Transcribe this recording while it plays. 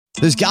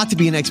There's got to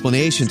be an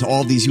explanation to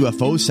all of these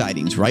UFO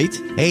sightings, right?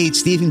 Hey,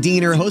 it's Stephen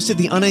Diener, host of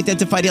the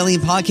Unidentified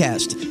Alien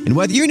Podcast. And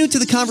whether you're new to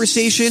the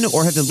conversation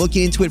or have been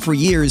looking into it for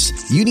years,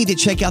 you need to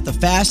check out the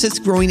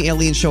fastest growing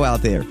alien show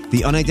out there,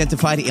 the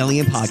Unidentified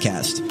Alien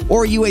Podcast,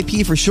 or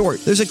UAP for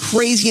short. There's a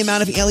crazy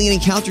amount of alien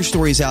encounter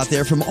stories out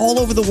there from all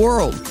over the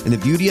world. And the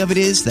beauty of it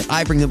is that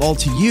I bring them all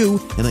to you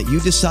and let you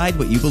decide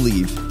what you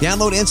believe.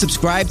 Download and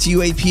subscribe to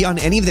UAP on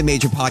any of the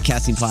major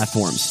podcasting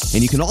platforms.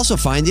 And you can also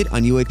find it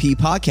on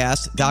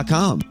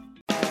UAPpodcast.com.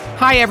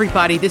 Hi,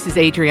 everybody. This is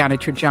Adriana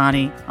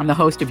Trajani. I'm the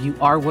host of You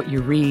Are What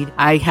You Read.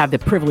 I have the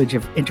privilege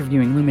of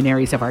interviewing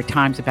luminaries of our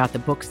times about the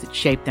books that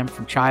shaped them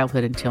from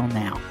childhood until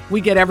now.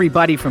 We get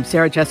everybody from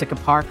Sarah Jessica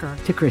Parker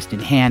to Kristen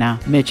Hanna,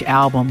 Mitch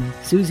Albom,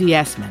 Susie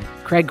Essman,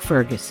 Craig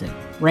Ferguson,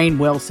 Rainn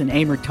Wilson,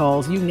 Amor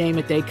Tolls, you name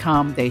it, they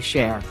come, they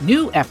share.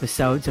 New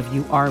episodes of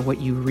You Are What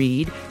You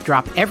Read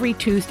drop every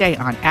Tuesday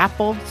on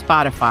Apple,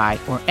 Spotify,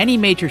 or any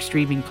major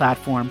streaming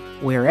platform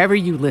wherever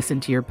you listen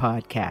to your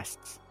podcasts.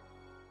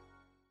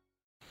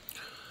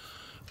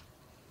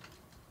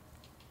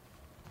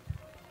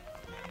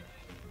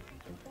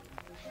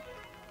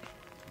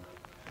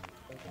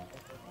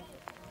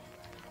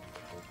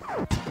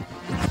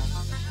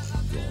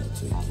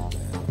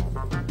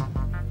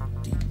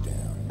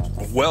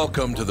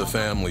 Welcome to the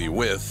family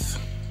with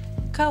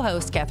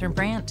co-host Catherine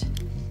Brandt,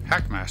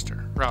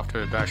 Hackmaster Ralph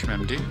David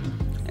Basham, MD,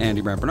 Andy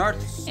Brant Bernard,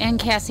 and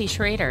Cassie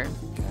Schrader.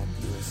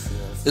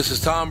 This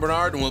is Tom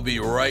Bernard, and we'll be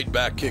right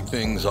back. Kick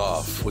things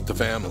off with the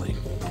family.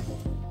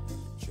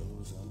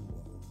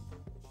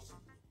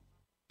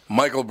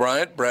 Michael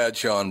Bryant,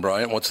 Bradshaw and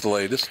Bryant, what's the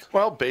latest?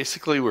 Well,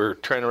 basically, we're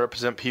trying to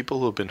represent people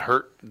who have been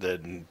hurt,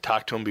 then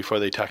talk to them before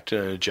they talk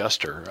to an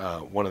adjuster.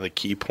 One of the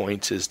key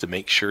points is to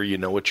make sure you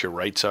know what your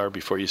rights are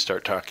before you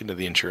start talking to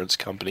the insurance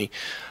company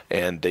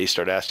and they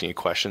start asking you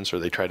questions or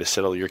they try to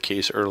settle your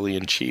case early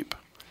and cheap.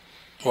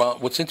 Well,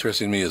 what's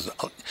interesting to me is, a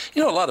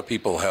lot of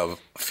people have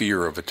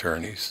fear of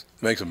attorneys.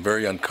 It makes them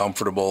very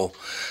uncomfortable.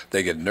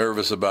 They get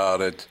nervous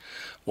about it.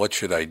 What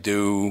should I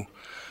do?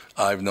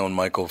 I've known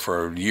Michael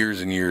for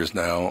years and years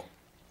now,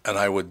 and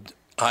I would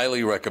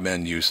highly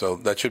recommend you. So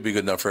that should be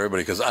good enough for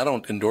everybody, because I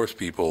don't endorse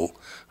people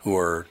who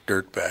are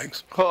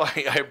dirtbags. Well,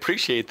 I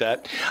appreciate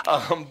that.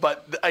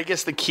 But I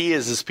guess the key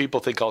is people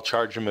think I'll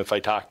charge them if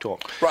I talk to them.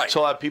 Right. So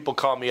a lot of people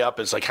call me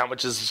up. It's like, how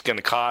much is this going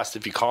to cost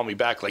if you call me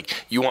back? Like,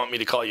 you want me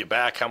to call you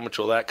back? How much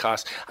will that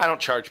cost? I don't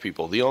charge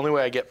people. The only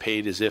way I get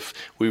paid is if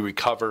we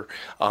recover,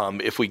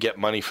 if we get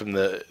money from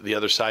the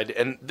other side.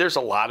 And there's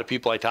a lot of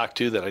people I talk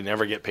to that I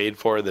never get paid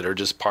for that are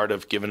just part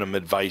of giving them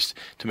advice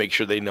to make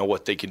sure they know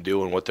what they can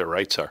do and what their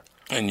rights are.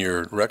 And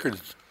your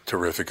record's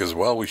terrific as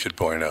well, we should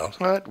point out.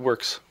 Well, it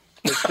works.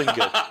 It's been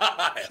good.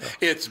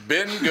 It's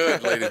been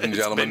good, ladies and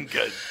gentlemen. It's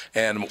been good.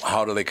 And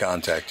how do they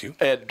contact you?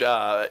 And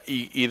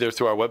either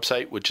through our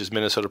website, which is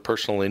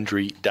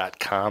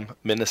minnesotapersonalinjury.com,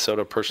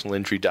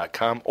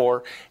 minnesotapersonalinjury.com,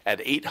 or at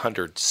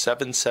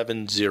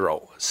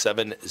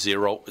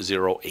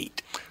 800-770-7008.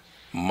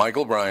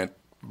 Michael Bryant,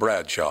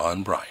 Bradshaw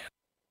and Bryant.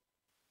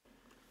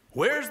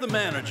 Where's the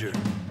manager?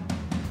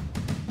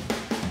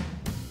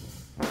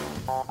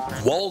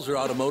 Walzer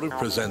Automotive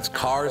presents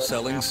Car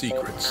Selling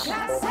Secrets.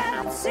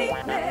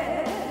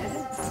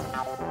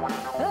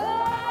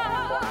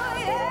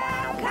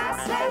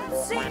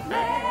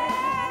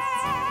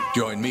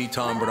 Join me,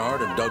 Tom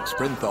Bernard, and Doug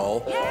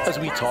Sprinthal as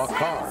we talk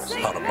cars,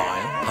 how to buy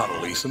them, how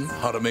to lease them,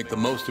 how to make the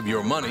most of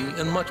your money,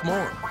 and much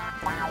more.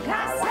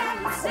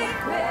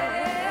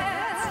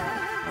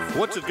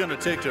 What's it going to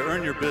take to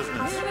earn your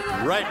business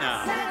right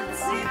now?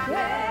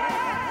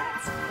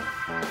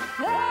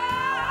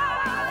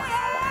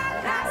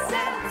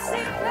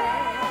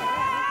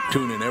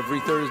 Tune in every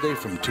Thursday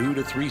from 2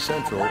 to 3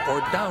 Central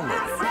or download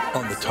it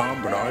on the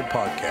Tom Bernard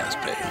podcast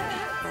page.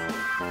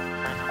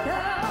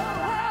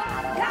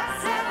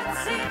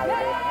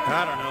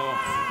 I don't know.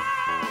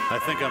 I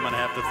think I'm going to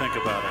have to think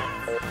about it.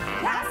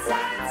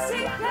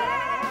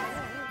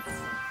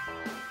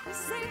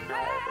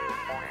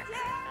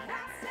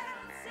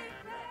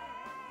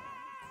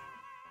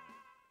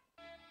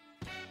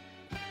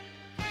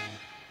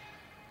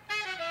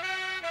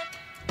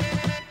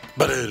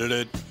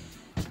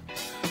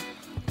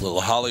 Little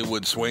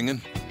Hollywood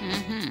swinging.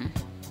 Mm-hmm.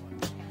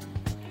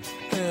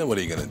 What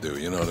are you going to do?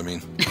 You know what I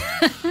mean?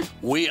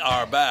 We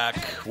are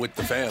back with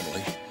the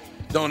family.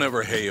 Don't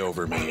ever hey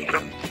over me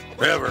again.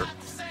 Ever.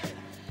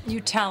 You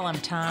tell him,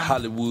 Tom.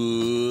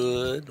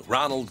 Hollywood.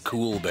 Ronald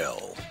Cool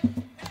Bell.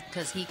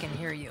 Because he can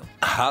hear you.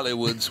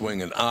 Hollywood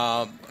swinging.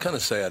 Kind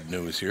of sad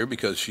news here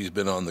because she's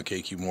been on the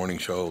KQ Morning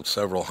Show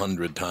several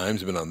hundred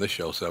times. Been on this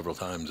show several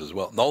times as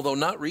well. Although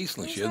not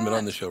recently. She hasn't been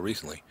on the show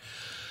recently.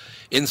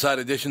 Inside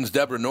Edition's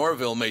Deborah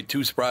Norville made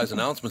 2 surprise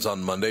announcements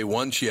on Monday.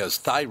 one, she has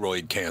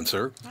thyroid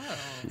cancer,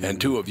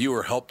 and 2, a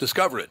viewer helped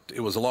discover it.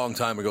 It was a long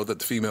time ago that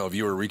the female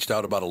viewer reached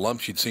out about a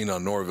lump she'd seen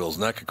on Norville's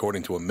neck,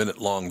 according to a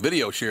minute-long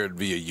video shared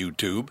via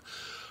YouTube.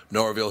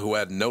 Norville, who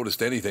hadn't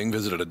noticed anything,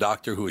 visited a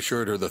doctor who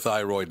assured her the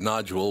thyroid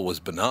nodule was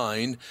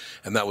benign,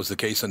 and that was the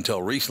case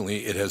until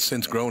recently. It has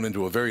since grown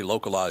into a very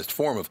localized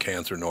form of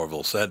cancer,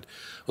 Norville said.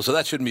 Well, so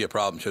that shouldn't be a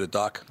problem, should it,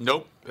 Doc?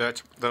 Nope.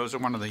 Those are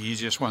one of the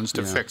easiest ones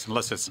to fix,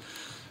 unless it's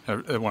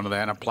one of the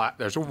anaplastic.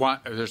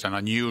 There's an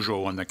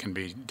unusual one that can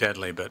be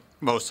deadly, but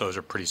most of those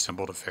are pretty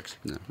simple to fix.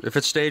 Yeah. If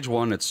it's stage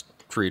 1, it's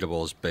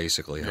treatable is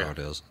basically how it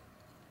is.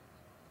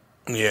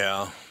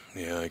 Yeah,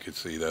 I could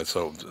see that.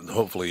 So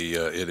hopefully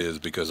it is,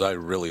 because I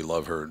really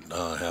love her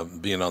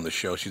being on the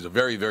show. She's a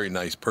very, very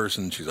nice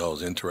person. She's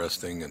always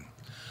interesting, and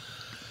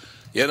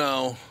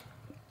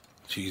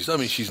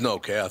she's no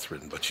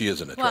Catherine, but she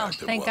is an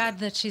attractive Well, thank woman. God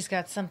that she's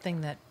got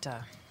something that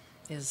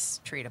is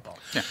treatable.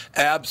 Yeah.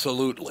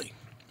 Absolutely.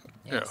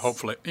 Yeah,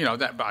 hopefully,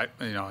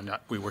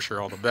 we wish her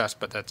all the best,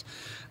 but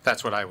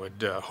that's what I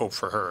would hope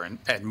for her.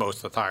 And most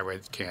of the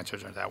thyroid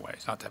cancers are that way.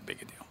 It's not that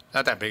big a deal.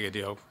 Not that big a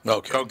deal.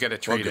 Okay. Go get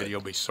it treated. Okay. You'll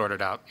be sorted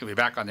out. You'll be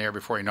back on the air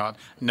before you know it.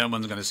 No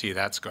one's going to see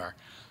that scar.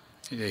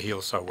 It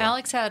heals so well.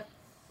 Alex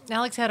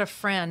had a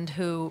friend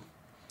who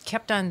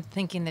kept on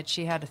thinking that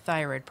she had a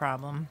thyroid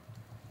problem.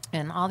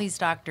 And all these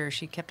doctors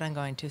she kept on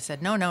going to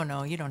said, no,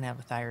 you don't have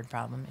a thyroid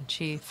problem. And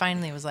she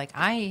finally was like,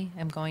 I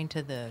am going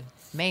to the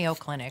Mayo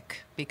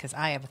Clinic because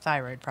I have a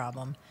thyroid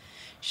problem.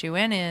 She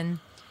went in,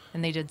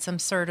 and they did some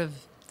sort of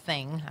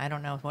thing. I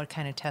don't know what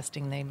kind of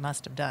testing they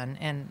must have done.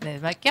 And they're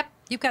like, yep,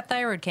 you've got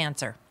thyroid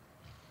cancer.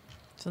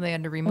 So they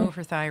had to remove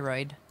her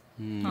thyroid.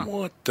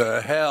 What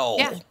the hell?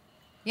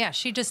 Yeah,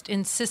 she just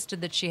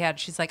insisted that she had.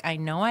 She's like, I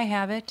know I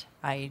have it.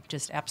 I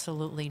just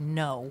absolutely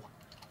know.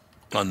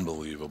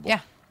 Unbelievable.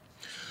 Yeah.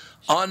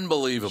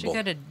 Unbelievable. She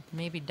could have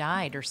maybe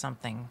died or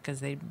something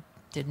because they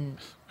didn't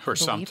or believe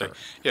something. her.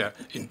 Yeah,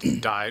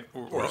 it died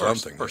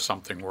or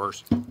something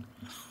worse.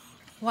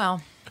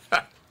 Well,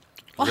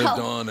 Lived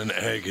on in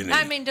agony.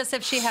 I mean, just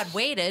if she had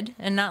waited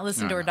and not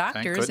listened to her thank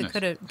doctors, it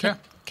goodness. could have.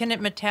 Can it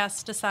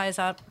metastasize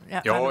out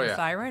of the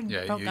thyroid?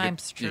 Yeah, Well, I'm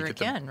sure it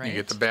can, right? You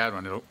get the bad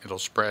one, it'll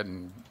spread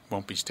and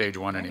won't be stage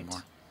 1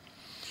 anymore.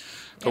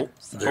 Yeah,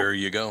 There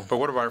you go. But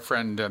what about our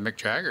friend Mick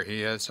Jagger?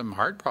 He had some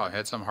heart problem.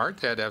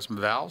 They had to have some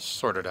valves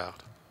sorted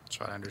out. That's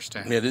what I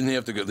understand. Yeah, didn't he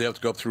have to go? They have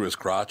to go up through his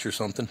crotch or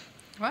something.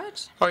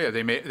 What? Oh yeah,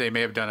 they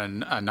may have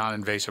done a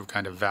non-invasive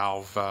kind of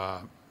valve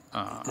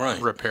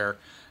repair,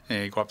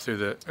 and you go up through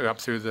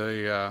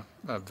the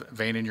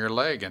vein in your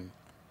leg and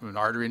an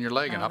artery in your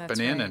leg, and up that's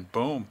and in, right. and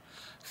boom,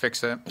 fix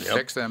them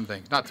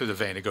things. Not through the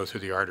vein; it goes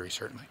through the artery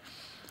certainly.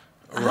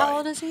 How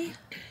old is he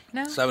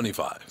now?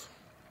 75.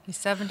 He's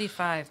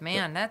 75.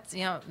 Man, that's,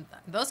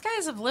 those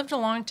guys have lived a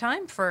long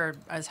time for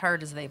as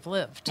hard as they've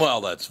lived. Well,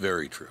 that's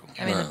very true.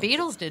 I mean, the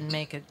Beatles didn't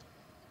make it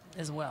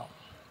as well.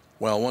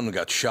 Well, one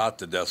got shot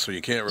to death, so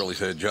you can't really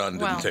say John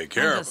didn't take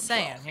care I'm of just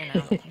himself.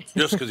 saying,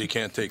 Just because he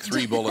can't take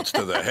 3 bullets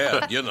to the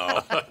head,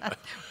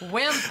 Wimp.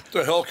 What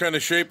the hell kind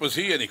of shape was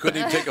he in? He couldn't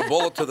even take a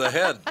bullet to the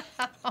head.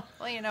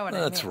 Well, you know what I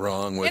mean. That's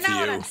wrong with You know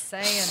what you. I'm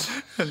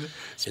saying.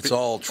 It's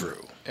all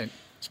true. And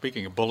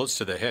speaking of bullets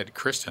to the head,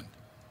 Kristen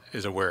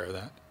is aware of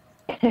that.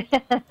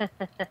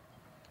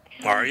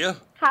 Are you?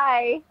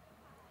 Hi.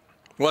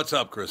 What's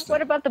up, Kristen?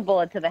 What about the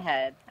bullet to the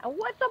head?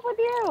 What's up with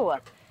you?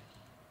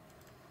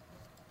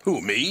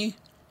 Who, me?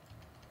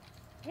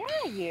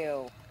 Yeah,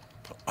 you.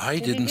 I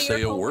Did you didn't do say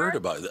your a word homework?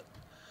 about that.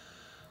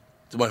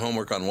 Did my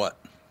homework on what?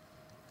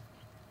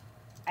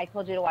 I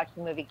told you to watch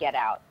the movie Get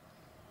Out.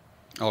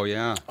 Oh,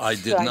 yeah. I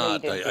did So I know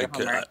not. you didn't do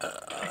your homework.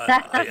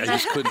 I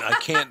just couldn't. I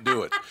can't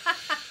do it.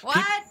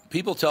 What?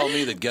 People tell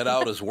me that Get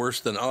Out is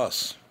worse than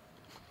Us.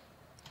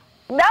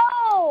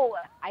 No!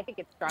 I think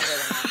it's stronger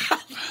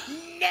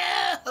than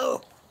that.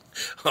 No.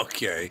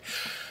 Okay.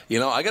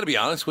 I got to be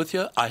honest with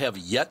you. I have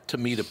yet to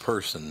meet a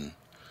person,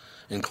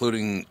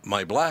 including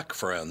my black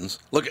friends.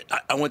 Look,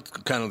 I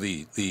went kind of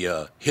the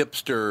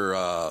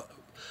hipster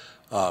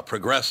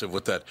progressive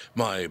with that.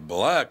 My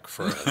black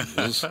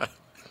friends.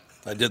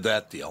 I did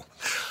that deal.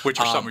 Which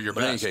are some of your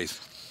but in any best.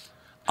 case,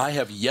 I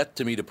have yet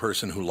to meet a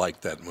person who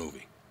liked that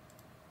movie.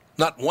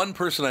 Not one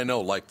person I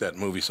know liked that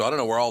movie, so I don't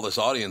know where all this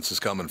audience is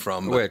coming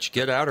from. but- Which,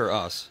 Get Out or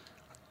Us?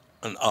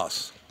 And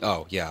Us.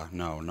 Oh, yeah.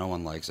 No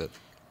one likes it.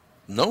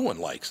 No one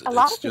likes it. A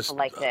lot It's of people just,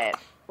 liked it.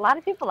 A lot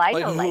of people I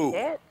Like know who? liked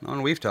it. No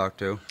one we've talked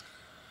to.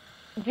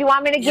 Do you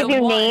want me to give You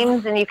you won.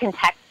 names and you can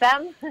text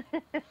them?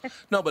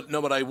 No,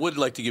 but I would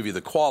like to give you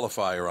the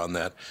qualifier on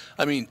that.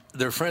 I mean,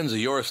 they're friends of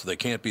yours, so they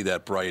can't be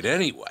that bright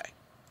anyway.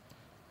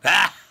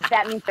 That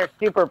means they're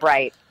super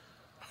bright.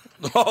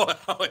 Oh,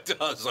 it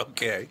does.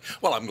 Okay.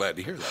 Well, I'm glad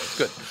to hear that. It's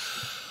good.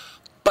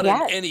 But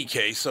Yes. in any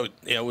case, so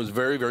I was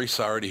very, very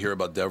sorry to hear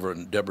about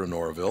Deborah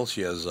Norville.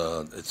 She has,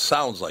 it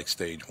sounds like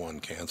stage 1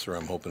 cancer.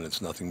 I'm hoping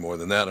it's nothing more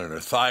than that on her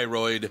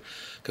thyroid,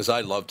 because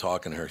I love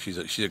talking to her. She's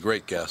a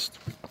great guest.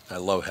 I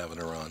love having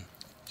her on.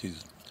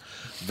 She's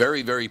a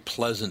very, very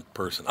pleasant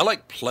person. I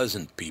like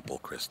pleasant people,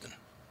 Kristen.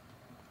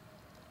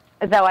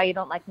 Is that why you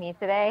don't like me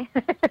today?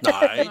 No,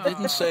 I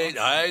didn't say.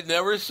 I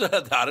never said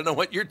that. I don't know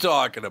what you're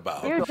talking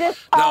about. You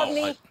just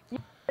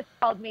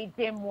called me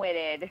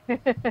dim-witted.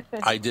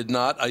 I did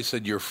not. I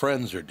said your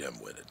friends are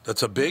dim-witted.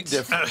 That's a big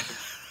difference.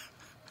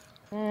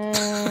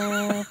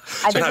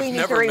 I think we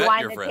need to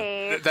rewind the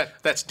tape.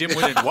 That's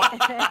dim-witted.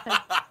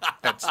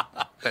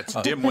 That's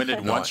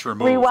dim-witted once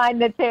removed.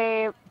 Rewind the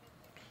tape.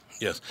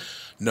 Yes.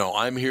 No,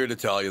 I'm here to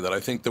tell you that I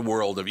think the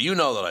world of you. You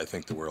know that I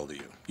think the world of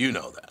you. You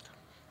know that.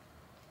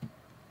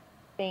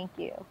 Thank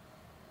you.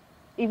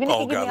 Even if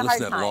you give me a listen hard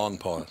to that time. long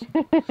pause.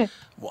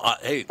 Well,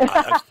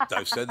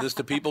 I've said this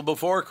to people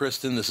before,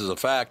 Kristen. This is a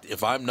fact.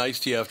 If I'm nice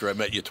to you after I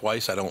met you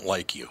twice, I don't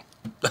like you.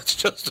 That's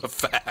just a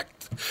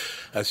fact.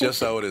 That's just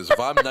how it is. If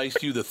I'm nice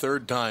to you the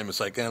third time, it's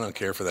like, I don't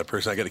care for that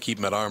person. I got to keep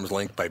them at arm's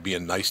length by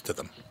being nice to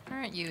them.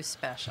 Aren't you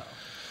special?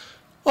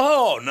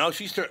 Oh, now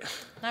she's turning.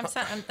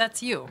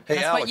 That's you. Hey,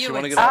 that's Alex, what you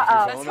want to would get off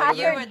your say. phone? That's what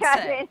you would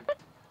say.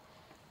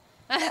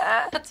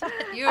 That's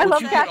what you I would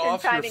love you say. get Catherine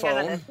off your chiming in on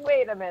phone? this.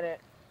 Wait a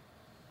minute.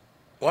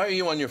 Why are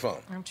you on your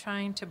phone? I'm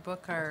trying to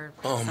book our.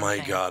 Oh, my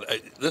something. God.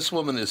 This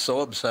woman is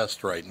so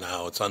obsessed right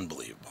now. It's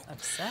unbelievable.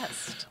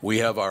 Obsessed. We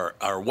have our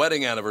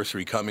wedding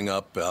anniversary coming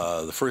up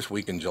the first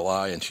week in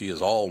July, and she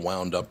is all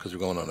wound up because we're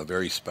going on a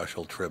very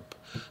special trip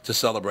to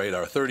celebrate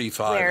our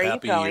 35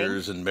 happy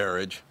years in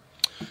marriage.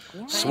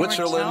 Yeah.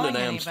 Switzerland and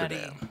Telling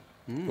Amsterdam.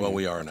 Well,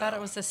 we are I now. thought it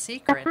was a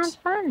secret. That sounds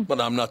fun.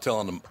 But I'm not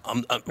telling them. We're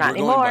Not going by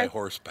anymore.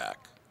 horseback.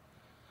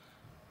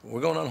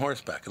 We're going on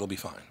horseback. It'll be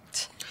fine.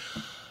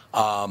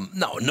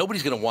 No,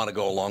 nobody's going to want to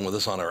go along with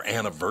us on our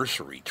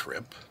anniversary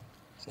trip.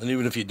 And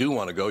even if you do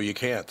want to go, you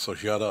can't. So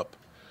shut up.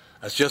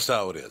 That's just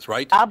how it is,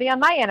 right? I'll be on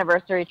my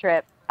anniversary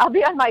trip. I'll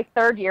be on my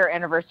 3rd year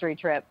anniversary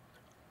trip.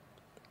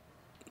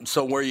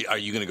 So are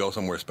you going to go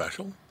somewhere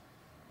special?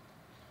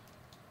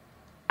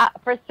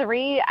 For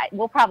 3,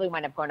 we'll probably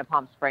wind up going to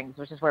Palm Springs,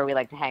 which is where we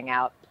like to hang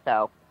out.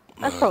 So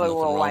that's probably where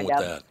we'll wind up.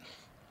 That.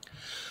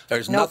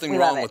 There's Nope, nothing we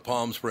love wrong it. with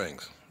Palm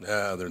Springs.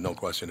 Yeah, there's no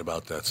question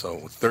about that. So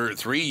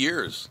 3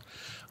 years.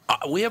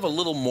 We have a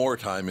little more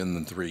time in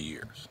than 3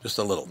 years. Just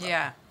a little bit.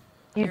 Yeah.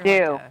 You You're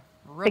do. Like a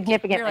rookie.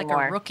 Significantly You're like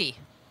more. a rookie.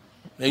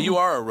 Now, you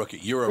are a rookie.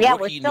 You're a Yeah,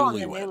 we're rookie still on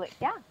the newlywed.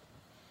 Yeah.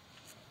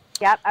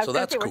 Yep. I was So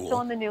going that's to say cool. we're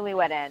still in the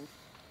newlywed end.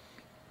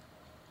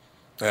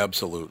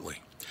 Absolutely.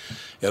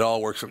 It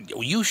all works.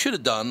 You should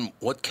have done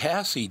what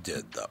Cassie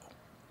did, though.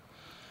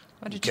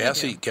 What did you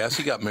do?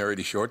 Cassie got married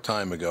a short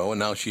time ago, and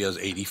now she has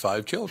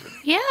 85 children.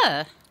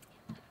 Yeah.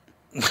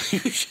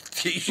 you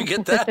should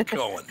get that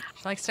going.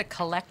 She likes to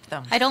collect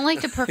them. I don't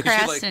like to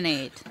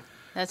procrastinate.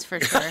 That's for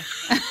sure.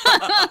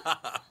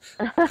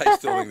 I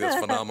still think that's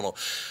phenomenal.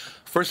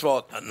 First of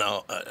all,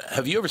 now,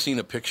 have you ever seen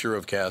a picture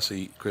of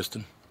Cassie,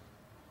 Kristen?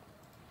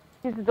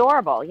 She's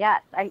adorable,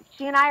 yes.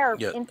 She and I are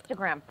Yeah.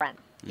 Instagram friends.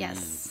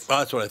 Yes. Oh,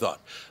 that's what I thought.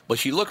 But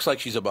she looks like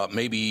she's about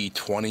maybe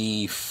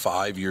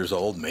 25 years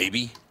old,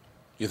 maybe,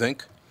 you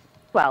think?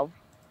 12.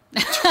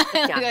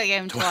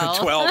 I'm 12.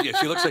 12, yeah.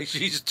 She looks like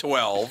she's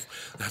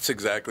 12. That's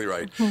exactly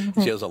right.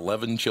 She has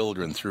 11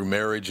 children through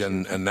marriage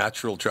and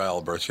natural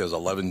childbirth. She has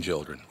 11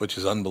 children, which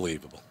is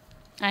unbelievable.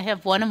 I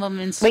have one of them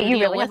in studio Wait, you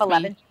really with have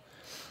 11? me.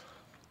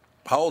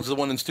 How old's the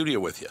one in studio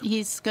with you?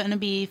 He's going to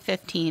be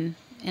 15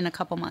 in a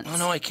couple months. Oh,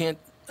 no, I can't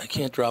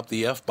drop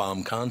the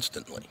F-bomb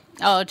constantly.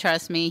 Oh,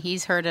 trust me,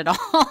 he's heard it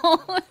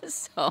all.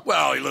 So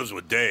Well, he lives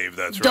with Dave,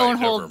 that's right. don't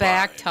hold Never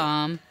back, mind.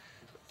 Tom.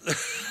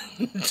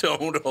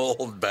 Don't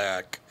hold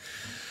back.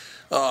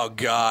 Oh,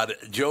 God.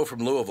 Joe from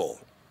Louisville.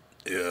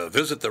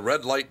 Visit the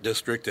red light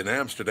district in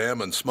Amsterdam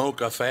and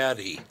smoke a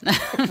fatty.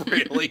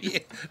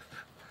 Really?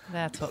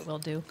 That's what we'll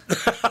do.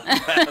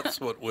 That's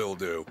what we'll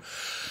do.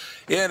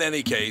 In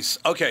any case,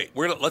 okay,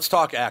 let's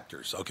talk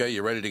actors. Okay,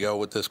 you ready to go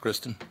with this,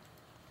 Kristen?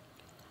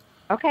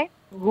 Okay.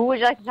 Who would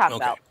you like to talk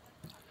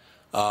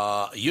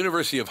about?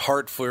 University of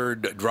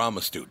Hartford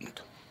drama student.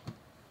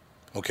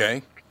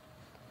 Okay?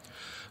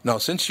 Now,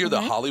 since you're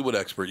the Hollywood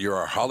expert, you're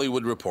our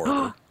Hollywood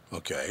reporter.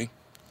 Okay.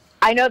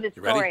 I know this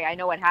You ready? story. I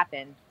know what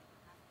happened.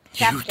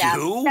 You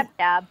do? Step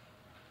dab.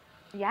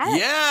 Yes.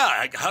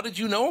 Yeah. How did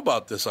you know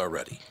about this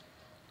already?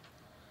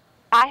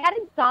 I had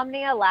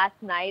insomnia last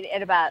night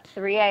at about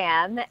 3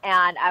 a.m.,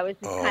 and I was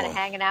just kind Oh. of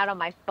hanging out on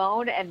my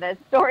phone, and the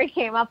story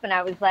came up, and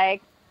I was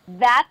like,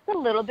 that's a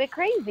little bit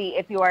crazy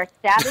if you are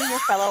stabbing your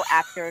fellow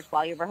actors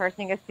while you're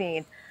rehearsing a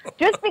scene,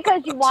 just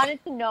because you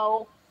wanted to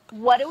know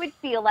what it would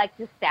feel like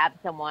to stab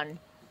someone.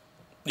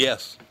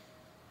 Yes.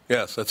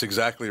 Yes, that's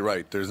exactly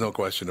right. There's no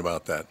question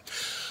about that.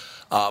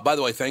 By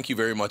the way, thank you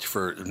very much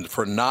for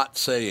not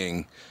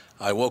saying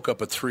I woke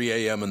up at 3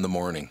 a.m. in the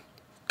morning.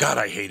 God,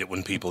 I hate it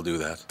when people do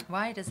that.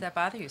 Why does that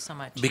bother you so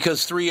much?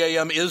 Because 3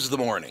 a.m. is the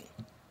morning.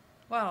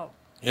 Well,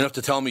 You don't have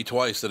to tell me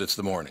twice that it's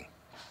the morning.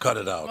 Cut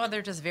it out. well,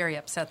 they're just very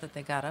upset that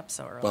they got up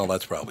so early. Well,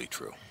 that's probably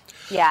true.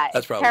 Yeah, That's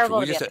it's probably terrible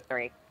true. to be up at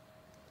 3.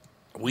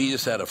 We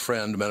just had a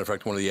friend, matter of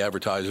fact, one of the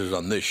advertisers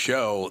on this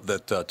show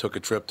that took a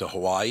trip to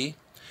Hawaii.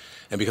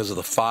 And because of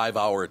the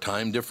 5-hour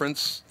time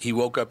difference, he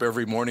woke up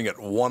every morning at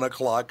 1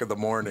 o'clock in the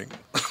morning.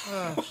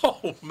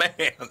 Oh, man.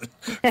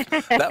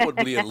 That would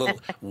be a little...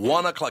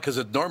 1 o'clock, because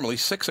it's normally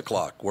 6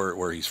 o'clock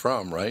where he's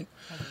from, right?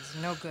 That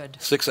is no good.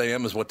 6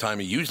 a.m. is what time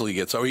he usually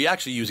gets. Or he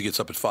actually usually gets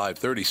up at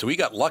 5:30. So he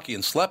got lucky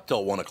and slept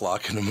till 1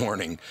 o'clock in the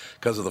morning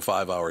because of the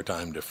 5-hour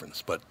time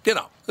difference. But,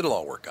 it'll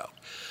all work out.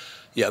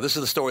 Yeah, this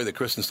is the story that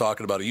Kristen's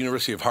talking about. A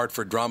University of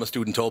Hartford drama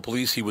student told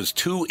police he was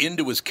too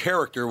into his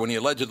character when he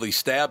allegedly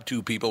stabbed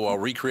 2 people while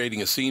recreating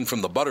a scene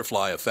from The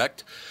Butterfly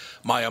Effect.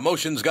 My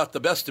emotions got the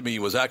best of me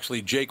was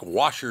actually Jake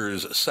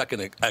Washer's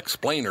second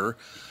explainer,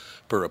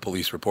 per a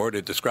police report.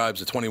 It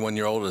describes the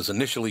 21-year-old as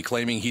initially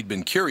claiming he'd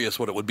been curious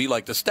what it would be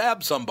like to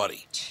stab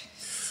somebody.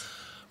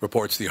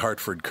 Reports the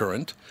Hartford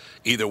Courant.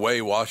 Either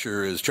way,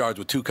 Washer is charged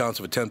with 2 counts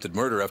of attempted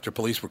murder after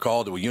police were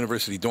called to a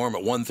university dorm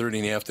at 1:30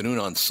 in the afternoon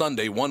on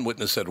Sunday. One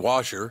witness said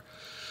Washer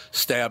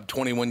stabbed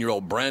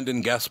 21-year-old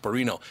Brandon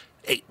Gasparino.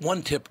 Hey,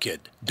 one tip,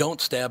 kid,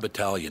 don't stab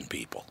Italian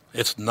people.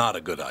 It's not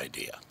a good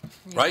idea,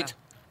 right?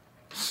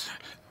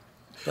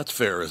 That's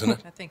fair, isn't it?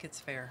 I think it's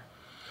fair.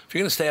 If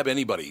you're going to stab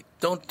anybody,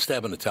 don't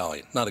stab an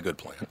Italian. Not a good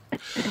plan.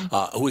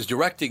 Who was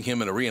directing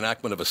him in a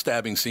reenactment of a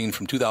stabbing scene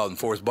from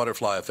 2004's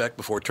Butterfly Effect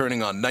before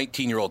turning on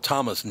 19-year-old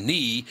Thomas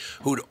Nee,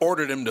 who'd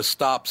ordered him to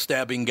stop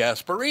stabbing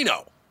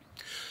Gasparino.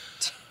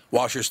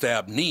 Washer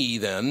stabbed Nee,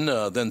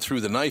 then threw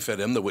the knife at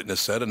him, the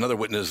witness said. Another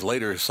witness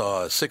later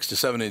saw a 6 to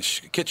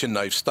 7-inch kitchen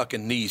knife stuck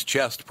in Nee's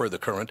chest, per the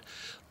Courant.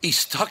 He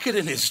stuck it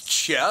in his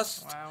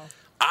chest? Wow.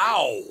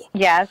 Ow!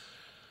 Yes.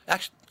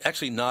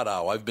 Actually, not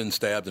ow. I've been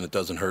stabbed, and it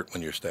doesn't hurt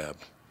when you're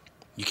stabbed.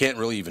 You can't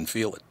really even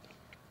feel it.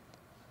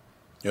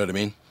 You know what I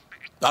mean?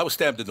 I was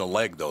stabbed in the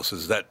leg, though. So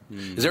is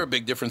there a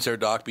big difference there,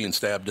 Doc, being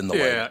stabbed in the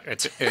leg?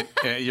 Yeah,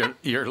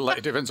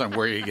 it depends on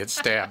where you get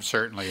stabbed,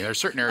 certainly. There's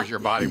certain areas of your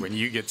body when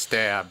you get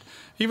stabbed,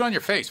 even on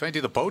your face. When you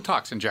do the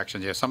Botox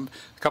injections, a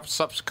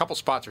couple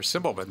spots are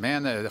simple, but,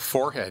 man, the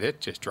forehead, it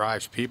just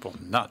drives people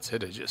nuts.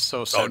 It is just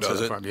so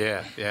sensitive. Does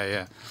it?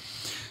 Yeah.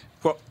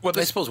 Well,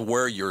 I suppose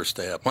where you're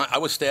stabbed. I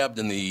was stabbed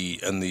in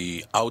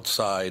the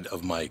outside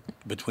of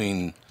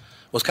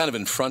was kind of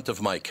in front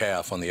of my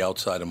calf on the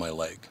outside of my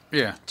leg.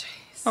 Yeah.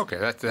 Jeez. Okay,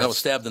 that's... I was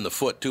stabbed in the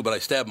foot, too, but I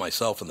stabbed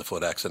myself in the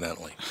foot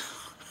accidentally.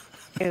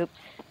 Oops.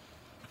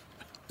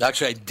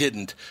 Actually, I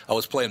didn't. I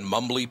was playing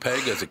Mumbly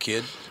Peg as a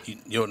kid. You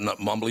know what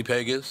Mumbly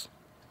Peg is?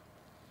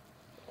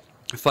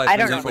 I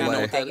don't know what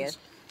Mumbly Peg is.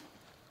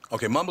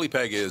 Okay, Mumbly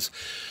Peg is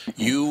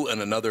you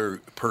and another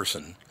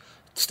person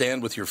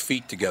stand with your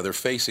feet together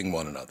facing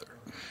one another.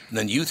 And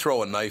then you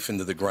throw a knife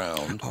into the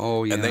ground,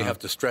 and they have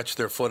to stretch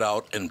their foot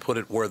out and put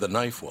it where the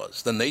knife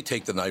was. Then they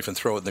take the knife and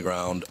throw it in the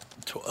ground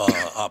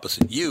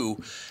opposite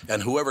you,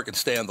 and whoever can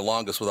stand the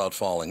longest without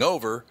falling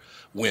over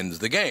wins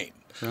the game.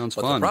 Sounds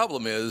fun. But the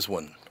problem is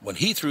when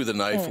he threw the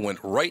knife, it went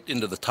right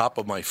into the top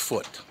of my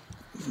foot.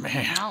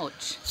 Man.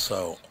 Ouch.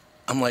 So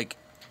I'm like,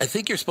 I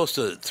think you're supposed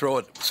to throw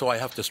it so I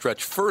have to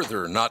stretch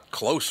further, not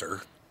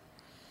closer.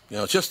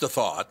 It's just a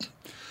thought.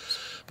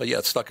 But yeah,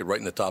 it stuck it right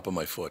in the top of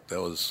my foot.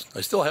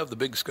 I still have the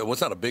big scar. Well,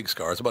 it's not a big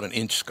scar. It's about an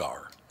inch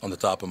scar on the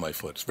top of my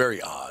foot. It's very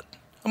odd.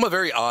 I'm a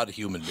very odd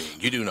human being.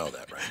 You do know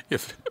that, right?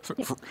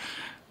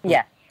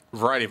 Yes.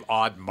 Variety of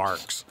odd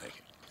marks. Thank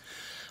you.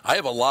 I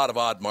have a lot of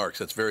odd marks.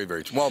 That's very,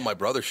 very true. Well, my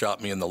brother shot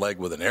me in the leg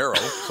with an arrow,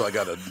 so I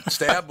got a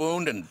stab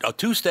wound and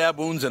 2 stab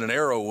wounds and an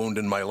arrow wound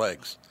in my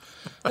legs.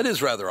 That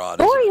is rather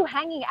odd. Who are you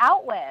hanging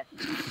out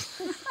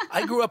with?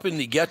 I grew up in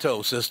the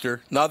ghetto,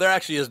 sister. No, there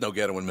actually is no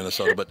ghetto in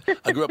Minnesota, but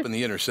I grew up in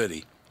the inner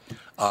city.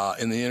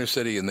 And we used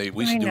to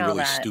do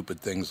really stupid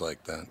things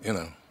like that,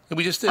 And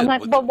we just did. I'm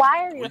like, but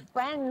why are your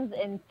friends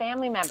and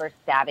family members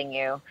stabbing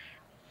you?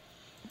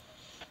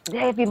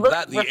 If you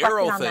look the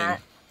arrow on thing.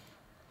 that.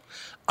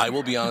 I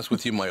will be honest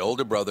with you. My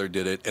older brother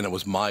did it, and it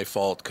was my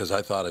fault because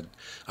I thought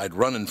I'd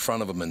run in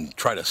front of him and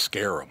try to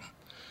scare him.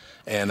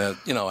 And,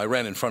 I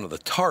ran in front of the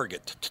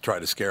target to try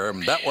to scare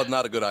him. That was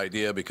not a good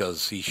idea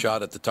because he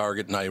shot at the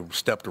target, and I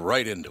stepped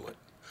right into it.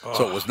 Oh,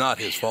 so it was not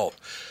his fault.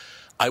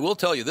 I will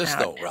tell you this,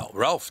 though, Ralph.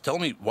 Ralph, tell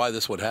me why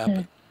this would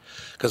happen.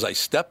 Because I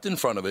stepped in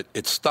front of it.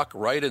 It stuck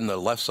right in the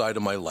left side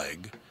of my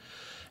leg,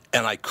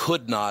 and I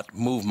could not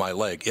move my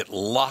leg. It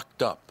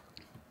locked up.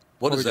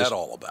 What is that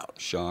all about?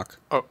 Shock.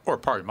 Or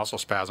probably muscle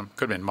spasm.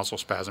 Could have been muscle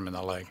spasm in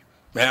the leg.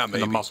 Yeah,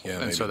 maybe. In the muscle. Yeah,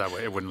 and maybe. So that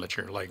way it wouldn't let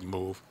your leg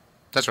move.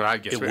 That's what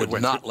I'd guess. It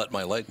would not let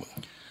my leg move.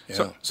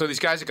 Yeah. So these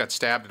guys that got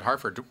stabbed at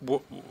Hartford,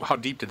 how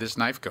deep did this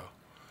knife go?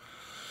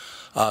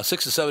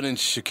 6 to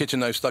 7-inch kitchen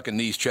knife stuck in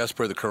Nee's chest,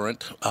 per the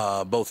Courant.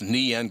 Both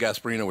Nee and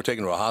Gasparino were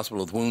taken to a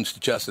hospital with wounds to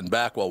chest and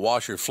back, while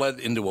Washer fled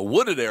into a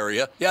wooded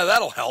area. Yeah,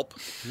 that'll help.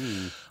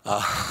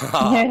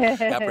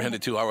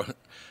 Apprehended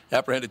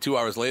 2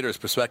 hours later as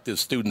prospective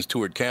students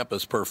toured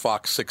campus, per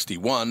Fox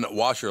 61.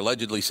 Washer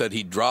allegedly said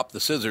he dropped the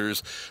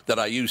scissors that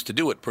I used to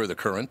do it, per the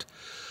Courant.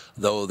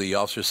 Though the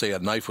officers say a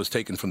knife was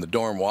taken from the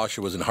dorm, Washer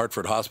was in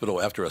Hartford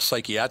Hospital after a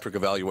psychiatric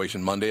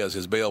evaluation Monday as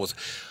his bail was...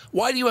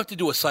 Why do you have to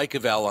do a psych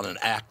eval on an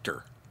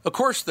actor? Of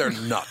course they're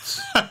nuts.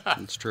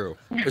 That's true.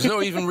 There's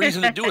no even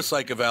reason to do a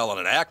psych eval on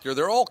an actor.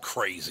 They're all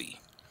crazy.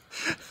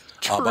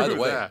 True by the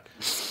way,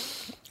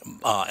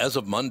 As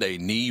of Monday,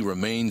 knee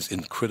remains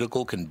in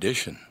critical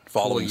condition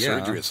following Well, yeah.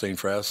 surgery at St.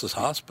 Francis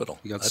Hospital.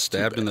 He got That's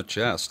stabbed too in bad. the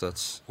chest.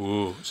 That's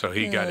Ooh, so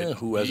he got it.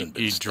 Who hasn't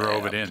been He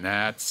drove it stabbed? in.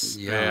 That's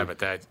Yeah. but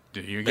that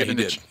you Yeah, get he in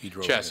the did. He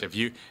drove chest. it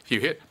in. If you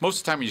hit most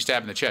of the time when you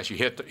stab in the chest, you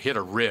hit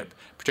a rib.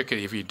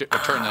 Particularly if you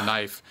turn the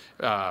knife,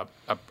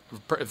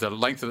 if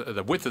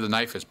the width of the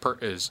knife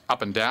is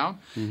up and down,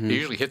 it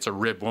usually hits a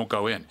rib, won't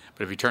go in.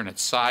 But if you turn it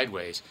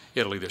sideways,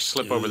 it'll either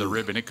slip over the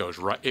rib and it goes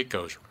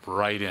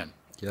right in.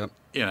 Yep.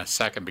 In a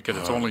second because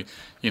it's only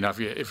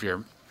if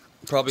you're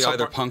Probably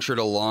either punctured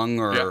a lung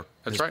or yeah,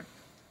 that's right.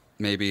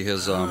 maybe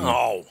his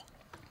Oh,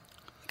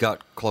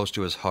 got close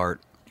to his heart.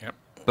 Yep.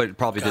 But it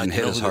probably God, didn't you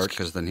hit know his who this heart kid-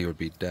 because then he would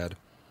be dead.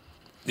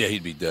 yeah,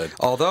 he'd be dead.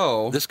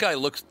 Although, This guy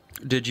looks.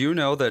 did you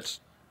know that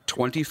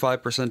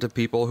 25% of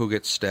people who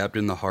get stabbed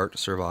in the heart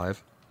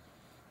survive?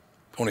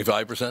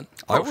 25%?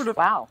 I would have.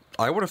 Wow.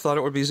 I would have thought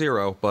it would be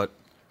 0, but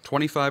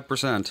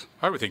 25%.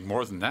 I would think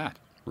more than that.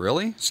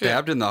 Really?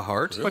 Stabbed in the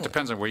heart? Well, it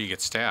depends on where you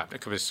get stabbed.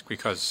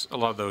 Because a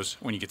lot of those,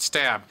 when you get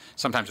stabbed,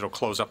 sometimes it'll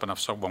close up enough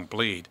so it won't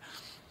bleed.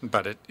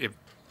 But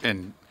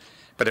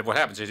what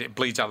happens is it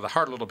bleeds out of the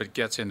heart a little bit,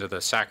 gets into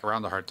the sac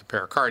around the heart, the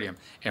pericardium,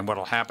 and what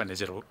will happen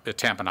is it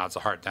tamponades the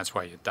heart. That's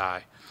why you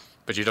die.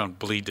 But you don't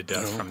bleed to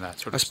death from that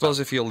sort I of suppose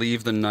stuff. if you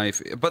leave the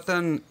knife, but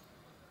then,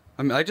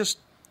 I mean, I just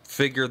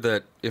figured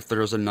that if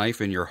there's a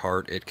knife in your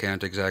heart, it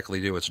can't exactly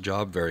do its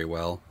job very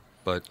well.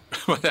 But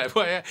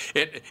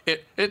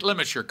it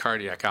limits your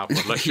cardiac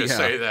output. Let's just Yeah.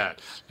 say that,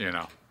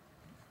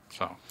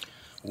 So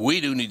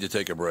We do need to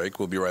take a break.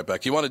 We'll be right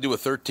back. Do you want to do a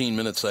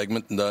 13-minute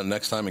segment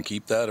next time and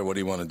keep that, or what do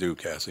you want to do,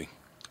 Cassie?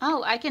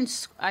 Oh, I can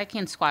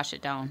squash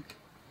it down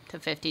to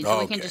 15, so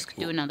we can Okay, just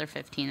cool. do another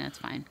 15. That's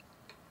fine.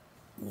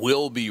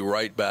 We'll be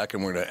right back,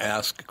 and we're going to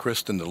ask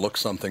Kristen to look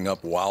something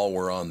up while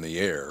we're on the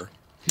air.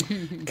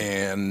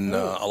 And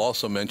I'll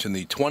also mention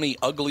the 20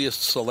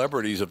 ugliest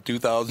celebrities of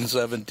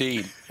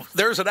 2017.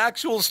 There's an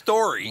actual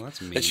story. that's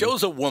mean. It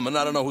shows a woman.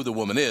 I don't know who the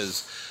woman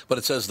is, but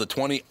it says the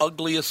 20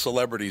 ugliest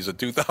celebrities of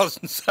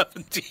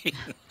 2017.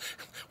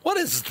 What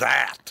is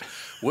that?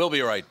 We'll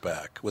be right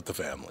back with the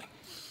family.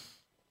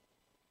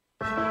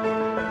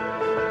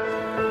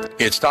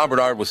 It's Tom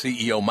Bernard with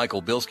CEO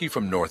Michael Bilski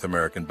from North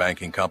American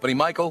Banking Company.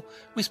 Michael,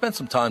 we spent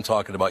some time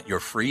talking about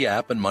your free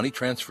app and money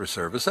transfer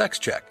service,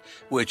 XCheck,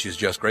 which is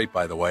just great,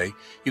 by the way.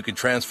 You can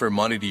transfer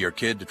money to your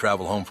kid to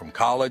travel home from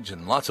college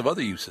and lots of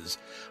other uses.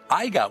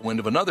 I got wind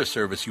of another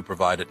service you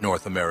provide at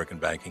North American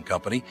Banking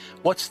Company.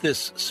 What's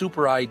this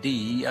Super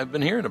ID I've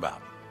been hearing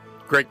about?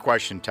 Great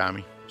question,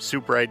 Tommy.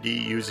 Super ID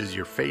uses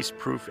your face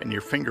proof and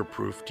your finger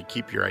proof to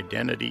keep your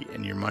identity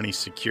and your money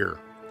secure.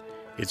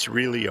 It's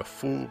really a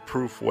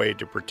foolproof way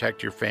to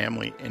protect your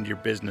family and your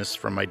business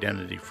from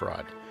identity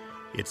fraud.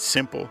 It's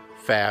simple,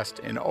 fast,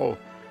 and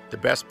the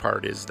best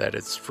part is that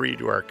it's free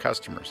to our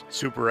customers.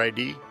 Super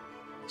ID,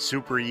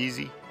 super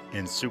easy,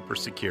 and super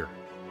secure.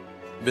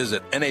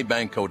 Visit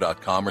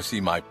nabankco.com or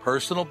see my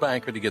personal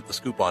banker to get the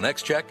scoop on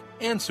XCheck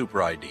and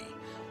Super ID.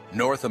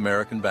 North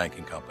American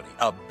Banking Company,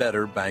 a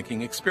better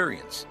banking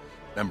experience.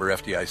 Member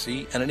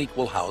FDIC and an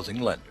equal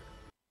housing lender.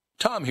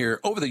 Tom here.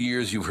 Over the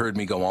years, you've heard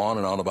me go on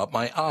and on about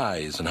my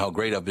eyes and how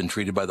great I've been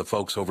treated by the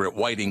folks over at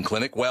Whiting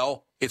Clinic.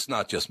 Well, it's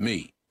not just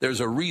me.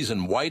 There's a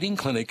reason Whiting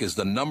Clinic is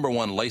the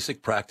 #1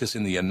 LASIK practice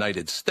in the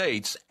United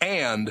States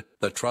and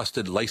the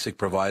trusted LASIK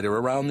provider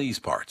around these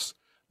parts.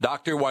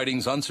 Dr.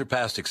 Whiting's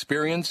unsurpassed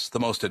experience,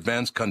 the most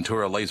advanced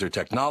Contura laser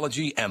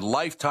technology, and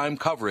lifetime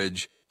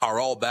coverage are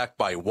all backed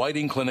by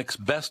Whiting Clinic's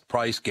best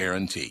price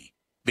guarantee.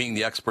 Being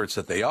the experts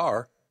that they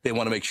are, they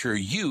want to make sure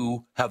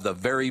you have the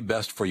very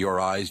best for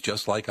your eyes,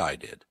 just like I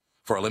did.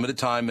 For a limited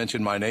time,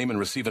 mention my name and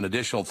receive an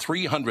additional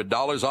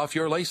 $300 off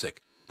your LASIK.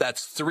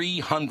 That's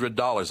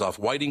 $300 off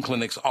Whiting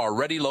Clinic's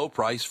already low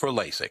price for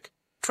LASIK.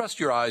 Trust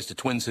your eyes to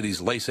Twin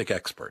Cities LASIK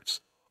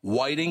experts.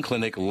 Whiting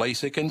Clinic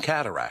LASIK and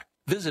Cataract.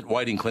 Visit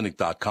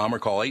whitingclinic.com or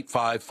call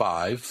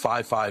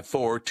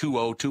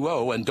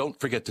 855-554-2020, and don't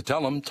forget to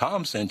tell them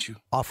Tom sent you.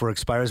 Offer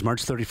expires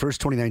March 31st,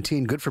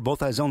 2019. Good for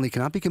both eyes only.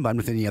 Cannot be combined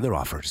with any other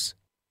offers.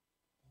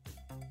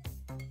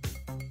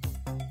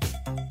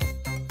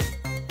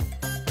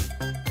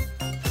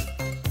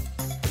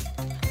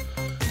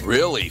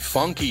 Really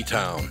funky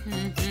town.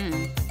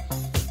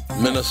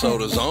 Mm-hmm.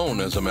 Minnesota's own,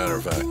 as a matter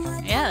of fact.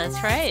 Yeah,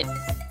 that's right.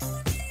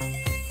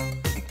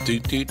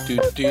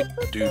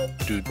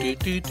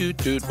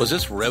 Was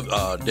this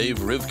Dave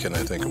Rivkin,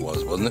 I think it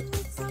was, wasn't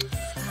it?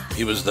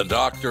 He was the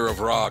doctor of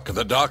rock,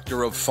 the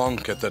doctor of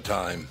funk at the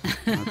time.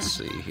 Let's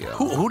see here.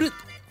 Who did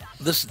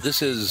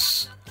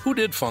who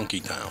did Funky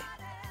Town?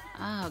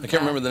 Oh, I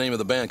can't remember the name of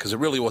the band because it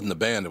really wasn't a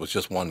band, it was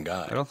just one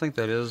guy. I don't think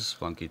that is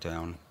Funky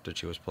Town that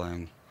she was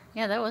playing.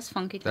 Yeah, that was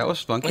Funky Town. That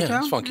was Funky Yeah, Town?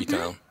 it's Funky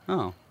Town.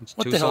 Oh, it's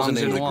What two the hell's the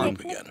songs name of in the one.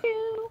 group again?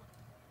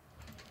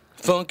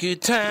 Funky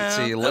Town. Let's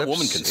see, That Lips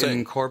woman can sing.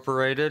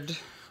 Incorporated.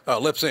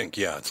 Lip Sync,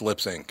 yeah, it's Lip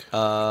Sync.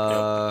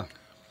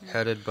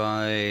 Headed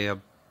by a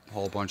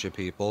whole bunch of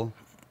people.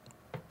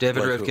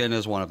 David Like who? Rivkin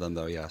is one of them,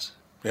 though, yes.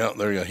 Yeah,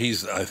 there you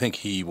go. I think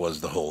he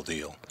was the whole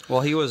deal.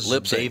 Well, he was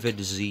Lip Sync.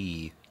 David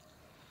Z.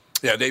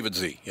 Yeah, David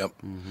Z. Yep.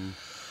 Mm-hmm.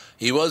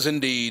 He was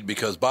indeed,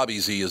 because Bobby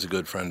Z is a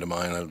good friend of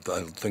mine.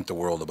 I think the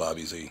world of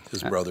Bobby Z.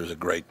 His brother's a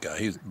great guy.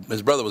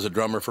 His brother was a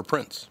drummer for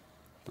Prince.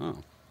 Oh.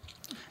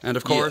 And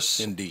of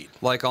course, yes, indeed,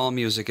 like all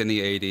music in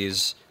the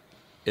 80s,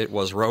 it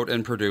was wrote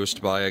and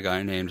produced by a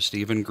guy named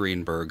Steven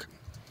Greenberg.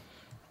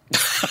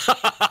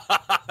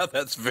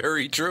 That's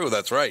very true.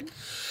 That's right.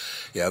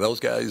 Yeah, those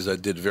guys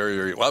did very,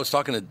 very well. I was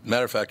talking,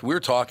 matter of fact, we were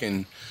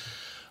talking,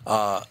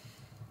 I'll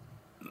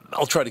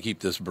try to keep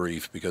this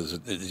brief because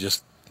it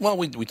just, well,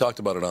 we talked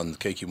about it on the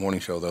KQ Morning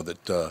Show, though,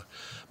 that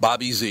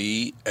Bobby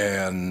Z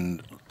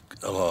and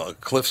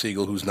Cliff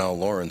Siegel, who's now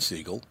Lauren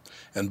Siegel,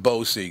 and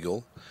Bo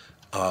Siegel,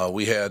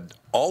 we had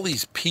all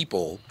these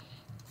people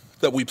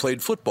that we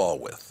played football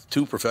with,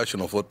 2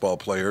 professional football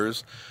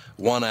players,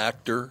 1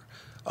 actor,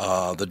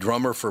 the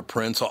drummer for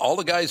Prince, all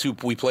the guys who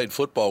we played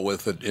football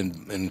with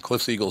in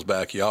Cliff Siegel's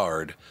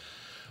backyard.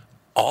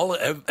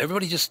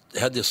 Everybody just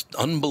had this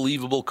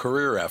unbelievable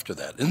career after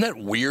that. Isn't that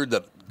weird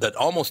that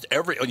almost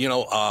every,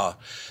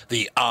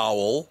 the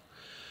Owl,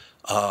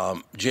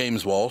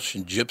 James Walsh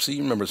and Gypsy,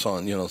 remember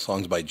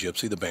songs by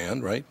Gypsy, the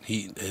band, right?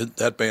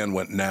 That band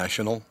went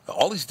national.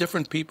 All these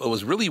different people. It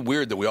was really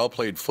weird that we all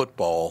played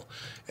football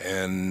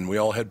and we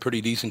all had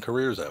pretty decent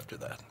careers after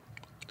that.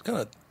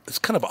 It's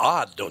kind of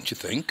odd, don't you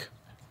think?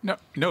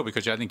 No,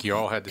 because I think you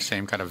all had the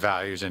same kind of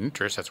values and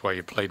interests. That's why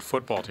you played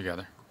football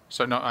together.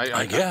 So no,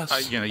 I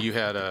guess you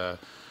had a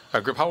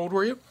group. How old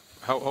were you?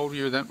 How old were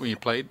you then when you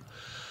played?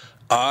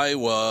 I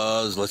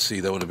was. Let's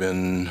see. That would have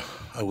been.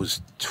 I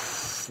was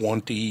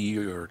 20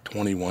 or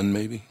 21,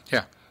 maybe.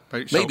 Yeah,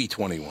 maybe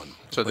 21.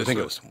 So I think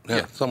it was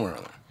somewhere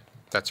around there.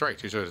 That's right.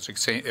 So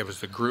it was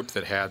the group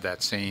that had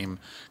that same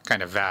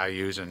kind of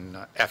values and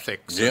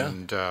ethics,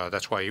 and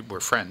that's why we're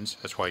friends.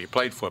 That's why you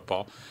played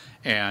football,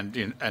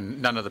 and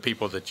none of the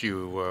people that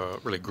you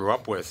really grew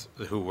up with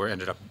who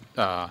ended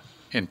up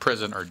in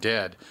prison or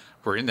dead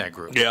were in that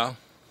group. Yeah,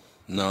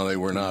 no, they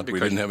were not. We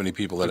didn't have any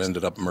people that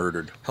ended up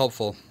murdered.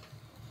 Helpful.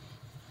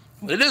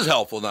 It is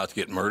helpful not to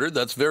get murdered.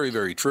 That's very,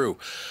 very true.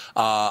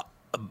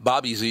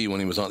 Bobby Z, when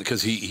he was on,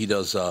 because he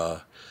does.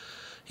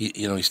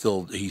 He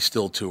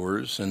still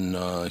tours and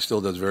he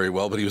still does very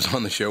well. But he was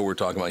on the show we're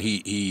talking about.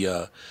 He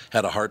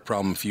had a heart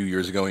problem a few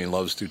years ago. And he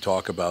loves to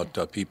talk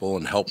about people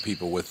and help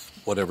people with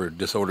whatever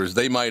disorders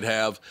they might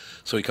have.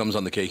 So he comes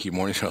on the KQ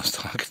Morning Show. I was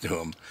talking to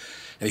him,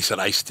 and he said,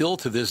 "I still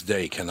to this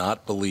day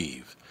cannot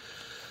believe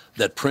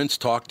that Prince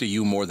talked to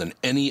you more than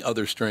any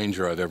other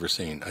stranger I've ever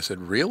seen." I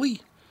said, "Really?"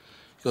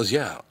 He goes,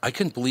 "Yeah, I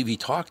couldn't believe he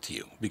talked to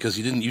you because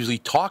he didn't usually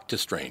talk to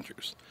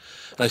strangers."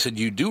 And I said,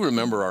 "You do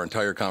remember our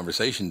entire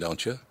conversation,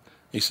 don't you?"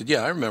 He said,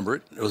 "Yeah, I remember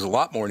it. It was a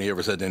lot more than he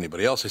ever said to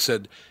anybody else." I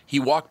said, "He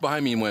walked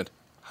behind me and went,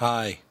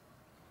 'Hi.'"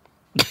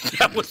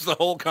 That was the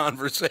whole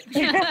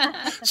conversation.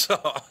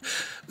 So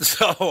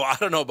I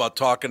don't know about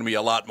talking to me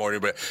a lot more,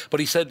 but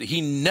he said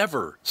he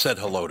never said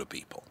hello to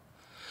people.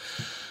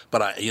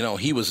 But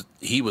he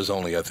was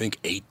only, I think,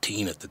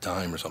 18 at the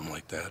time or something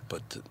like that.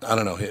 But I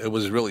don't know. It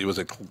was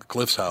at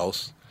Cliff's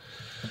house.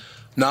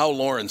 Now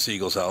Lauren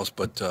Siegel's house.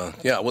 But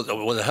it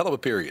was a hell of a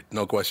period.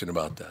 No question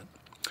about that.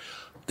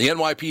 The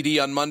NYPD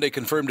on Monday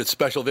confirmed its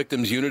Special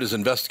Victims Unit is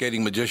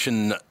investigating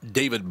magician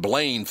David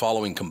Blaine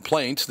following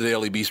complaints. The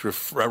Daily Beast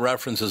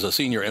references a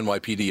senior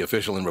NYPD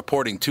official in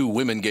reporting 2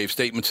 women gave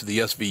statements to the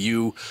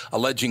SVU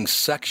alleging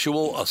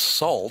sexual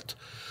assault.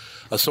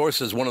 A source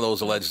says one of those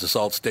alleged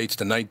assaults dates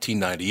to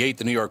 1998.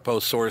 The New York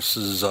Post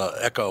sources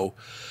echo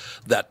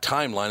that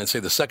timeline and say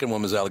the second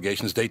woman's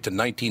allegations date to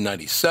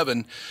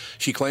 1997.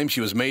 She claims she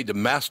was made to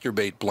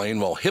masturbate Blaine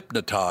while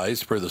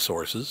hypnotized, per the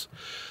sources.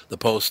 The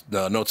Post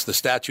notes the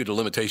statute of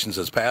limitations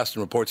has passed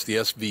and reports the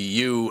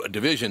SVU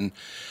division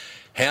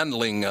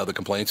handling the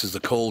complaints is the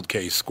Cold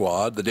Case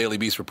Squad. The Daily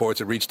Beast reports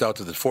it reached out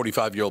to the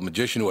 45-year-old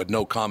magician who had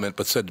no comment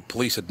but said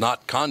police had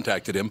not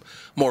contacted him.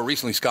 More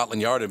recently,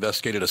 Scotland Yard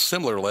investigated a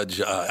similar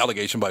alleged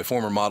allegation by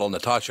former model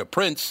Natasha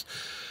Prince,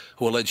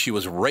 who alleged she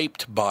was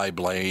raped by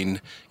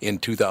Blaine in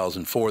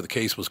 2004. The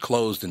case was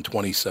closed in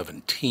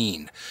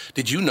 2017.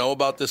 Did you know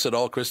about this at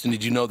all, Kristen?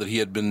 Did you know that he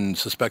had been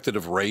suspected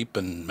of rape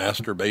and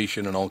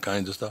masturbation and all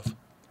kinds of stuff?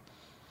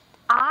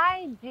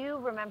 I do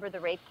remember the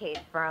rape case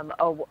from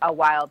a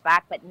while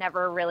back, but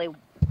never really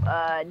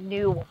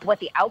knew what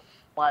the outcome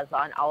was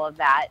on all of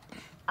that.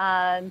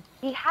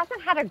 He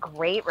hasn't had a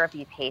great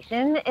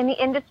reputation in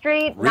the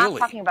industry. Really? Not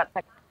talking about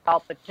sexual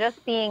assault, but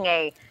just being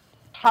a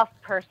tough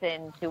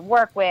person to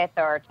work with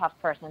or a tough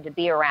person to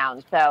be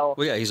around. So,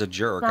 well, yeah, he's a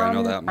jerk. I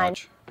know that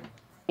much.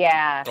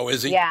 Yeah. Oh,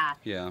 is he? Yeah.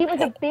 Yeah. He was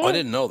a big, I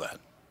didn't know that.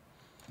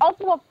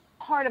 Also a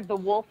part of the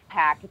Wolf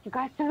Pack. If you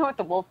guys don't know what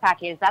the Wolf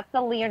Pack is, that's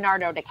the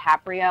Leonardo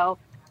DiCaprio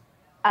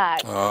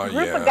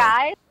group of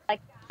guys like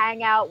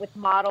hang out with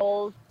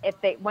models.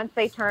 Once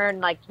they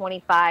turn like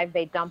 25,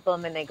 they dump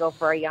them and they go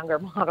for a younger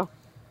model.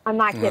 I'm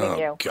not kidding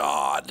you. Oh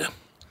God.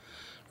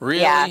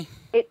 Really? Yeah.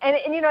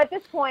 And at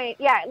this point,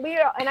 yeah,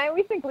 Leo, and I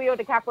always think Leo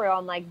DiCaprio,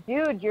 I'm like,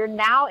 dude, you're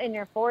now in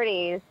your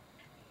 40s.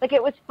 Like,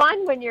 it was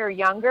fun when you're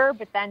younger,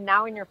 but then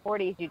now in your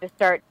 40s,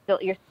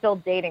 you're still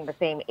dating the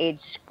same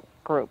age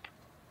group.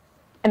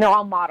 And they're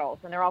all models,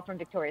 and they're all from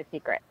Victoria's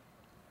Secret.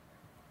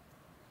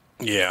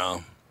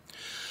 Yeah.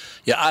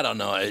 Yeah, I don't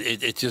know.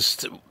 It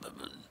just,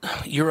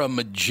 you're a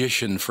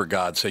magician, for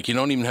God's sake. You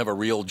don't even have a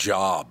real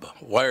job.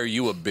 Why are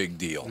you a big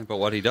deal? But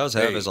what he does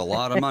have is a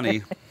lot of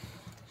money.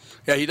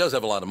 Yeah, he does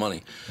have a lot of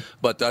money.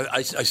 But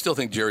I still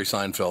think Jerry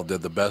Seinfeld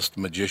did the best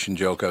magician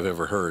joke I've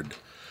ever heard.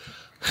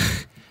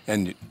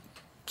 And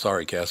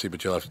sorry, Cassie,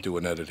 but you'll have to do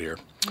an edit here.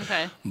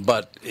 Okay.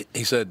 But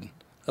he said,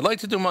 I'd like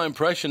to do my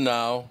impression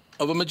now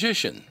of a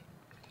magician.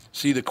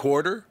 See the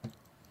quarter?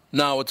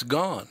 Now it's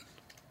gone.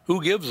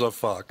 Who gives a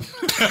fuck?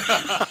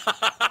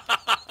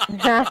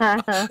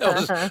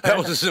 that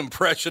was his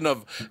impression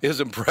of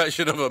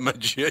a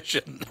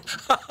magician,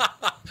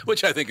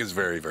 which I think is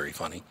very, very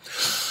funny.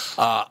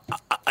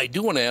 I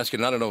do want to ask you,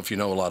 and I don't know if you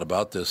know a lot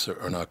about this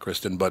or not,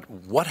 Kristen, but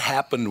what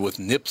happened with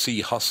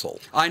Nipsey Hussle?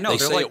 I know. They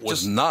say it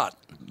was not.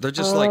 They're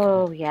just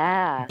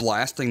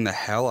blasting the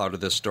hell out of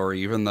this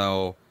story, even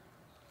though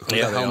who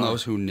the hell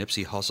knows who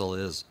Nipsey Hussle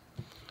is?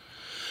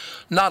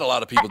 Not a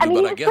lot of people do,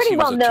 but I guess he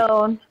was pretty well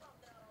known.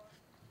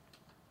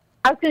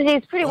 I was going to say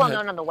he's pretty well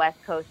known on the West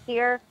Coast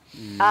here,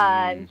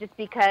 just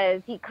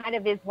because he kind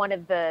of is one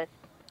of the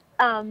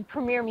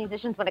premier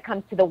musicians when it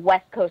comes to the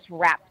West Coast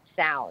rap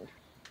sound.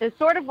 So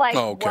sort of like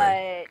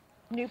what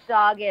Snoop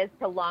Dogg is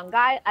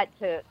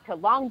to to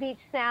Long Beach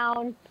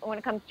sound when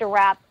it comes to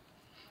rap.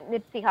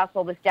 Nipsey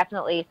Hussle was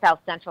definitely South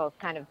Central's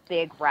kind of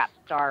big rap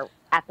star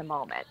at the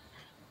moment.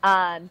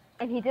 And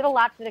he did a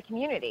lot for the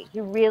community.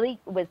 He really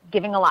was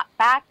giving a lot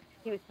back.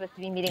 He was supposed to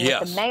be meeting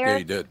with the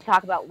mayor to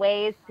talk about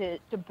ways to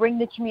bring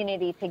the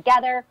community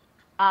together.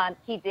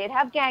 He did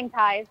have gang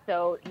ties,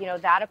 so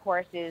that of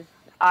course is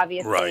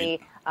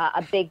obviously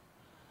a big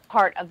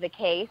part of the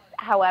case.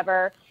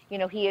 However,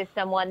 he is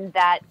someone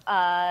that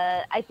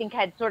I think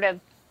had sort of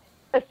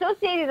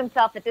associated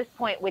himself at this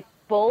point with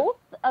both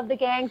of the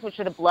gangs, which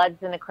are the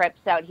Bloods and the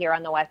Crips out here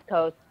on the West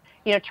Coast.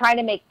 Trying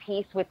to make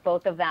peace with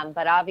both of them,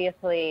 but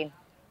obviously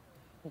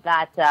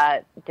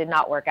that did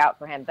not work out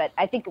for him. But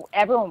I think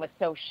everyone was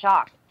so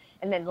shocked.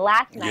 And then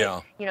last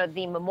night,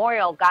 the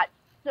memorial got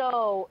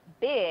so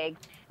big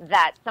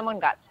that someone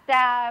got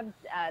stabbed.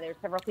 There were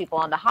several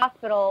people in the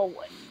hospital.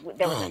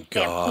 There was a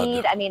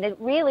stampede. I mean, it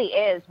really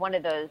is one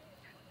of those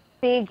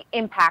big,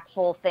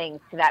 impactful things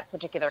to that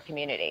particular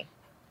community.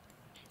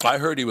 I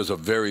heard he was a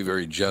very,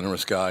 very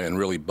generous guy and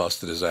really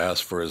busted his ass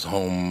for his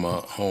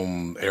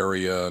home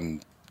area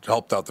and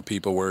helped out the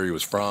people where he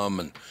was from.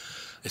 And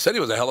they said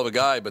he was a hell of a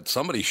guy, but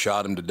somebody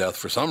shot him to death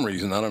for some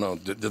reason. I don't know.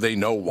 Do they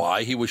know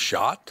why he was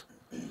shot?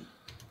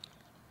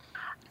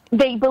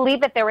 They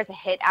believe that there was a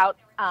hit out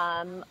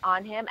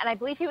on him, and I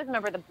believe he was a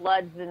member of the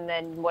Bloods, and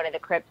then one of the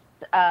Crips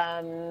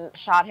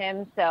shot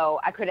him. So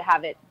I could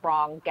have it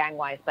wrong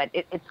gang-wise, but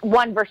it's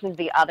one versus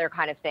the other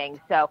kind of thing.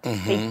 So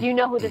they do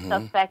know who the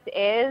suspect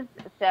is,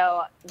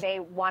 so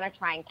they want to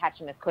try and catch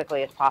him as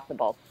quickly as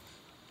possible.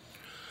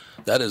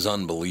 That is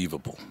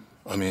unbelievable.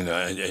 I mean,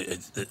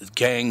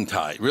 gang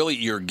tie. Really,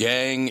 your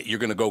gang, you're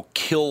going to go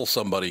kill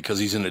somebody because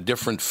he's in a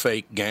different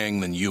fake gang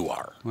than you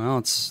are. Well,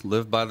 it's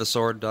live by the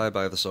sword, die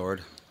by the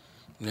sword.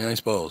 Yeah, I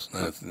suppose.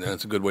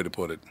 That's a good way to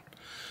put it.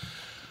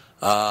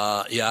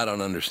 I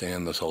don't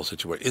understand this whole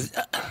situation.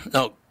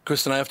 Now,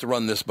 Kristen, I have to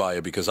run this by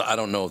you because I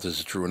don't know if this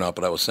is true or not,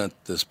 but I was sent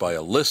this by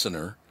a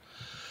listener.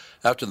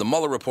 After the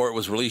Mueller report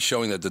was released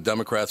showing that the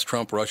Democrats'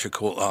 Trump-Russia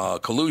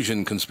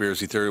collusion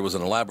conspiracy theory was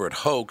an elaborate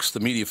hoax, the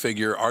media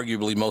figure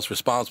arguably most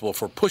responsible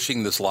for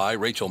pushing this lie,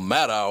 Rachel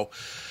Maddow,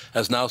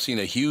 has now seen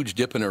a huge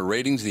dip in her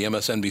ratings. The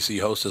MSNBC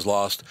host has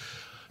lost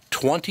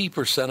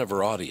 20% of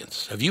her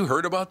audience. Have you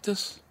heard about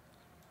this?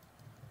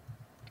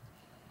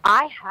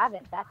 I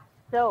haven't. That's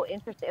so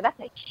interesting. That's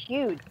a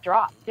huge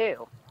drop,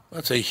 too.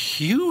 That's a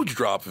huge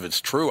drop if it's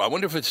true. I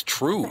wonder if it's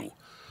true.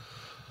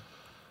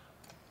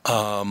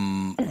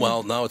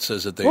 Well, now it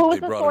says that they brought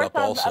it up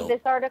also. Of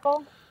this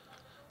article?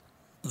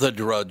 The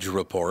Drudge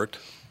Report.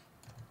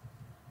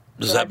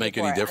 Does that make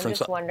any difference?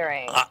 I'm just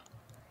wondering.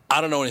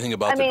 I don't know anything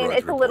about the Drudge Report.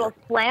 It's a little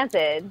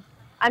slanted.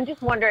 I'm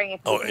just wondering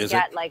if you can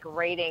get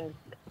ratings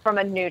from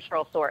a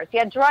neutral source.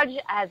 Yeah, Drudge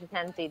has a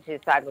tendency to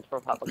side with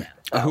Republicans.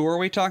 So. Who are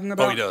we talking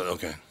about? Oh, he does.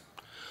 Okay.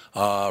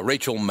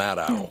 Rachel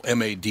Maddow,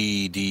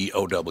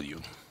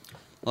 Maddow.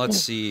 Let's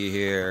see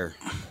here.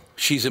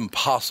 She's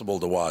impossible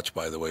to watch,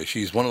 by the way.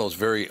 She's one of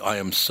those I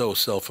am so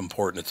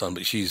self-important.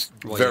 She's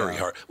very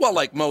hard. Well,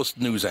 like most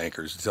news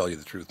anchors, to tell you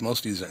the truth.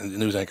 Most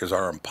news anchors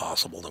are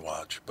impossible to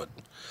watch, but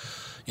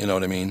you know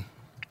what I mean?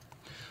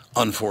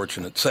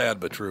 Unfortunate. Sad,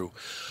 but true.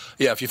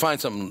 Yeah, if you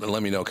find something,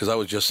 let me know, because I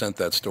was just sent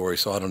that story,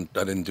 so I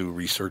didn't do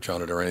research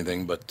on it or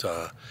anything, but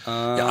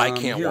I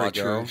can't watch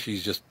her.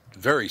 She's just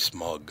very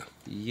smug.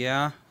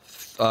 Yeah.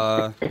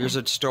 Here's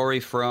a story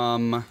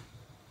from,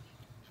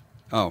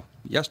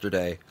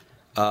 yesterday.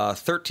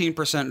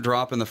 13%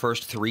 drop in the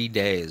first 3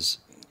 days.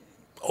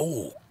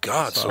 Oh,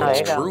 God, so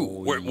it's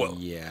true.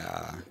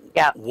 Yeah.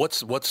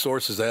 What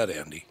source is that,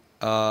 Andy?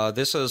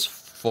 This is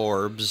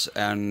Forbes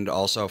and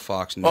also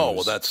Fox News. Oh,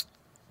 well, that's...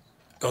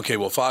 Okay,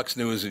 well, Fox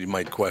News you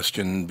might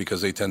question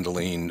because they tend to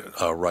lean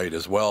right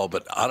as well,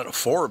 but I don't know,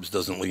 Forbes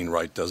doesn't lean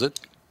right, does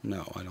it?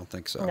 No, I don't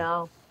think so.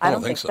 No, I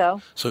don't think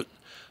so. So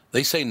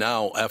They say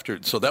now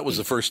so that was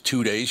the first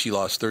 2 days she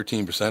lost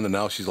 13%, and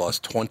now she's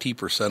lost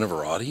 20% of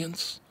her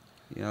audience?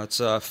 Yeah, it's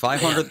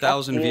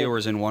 500,000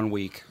 viewers in 1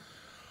 week.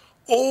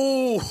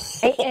 Oh!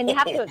 And you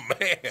have to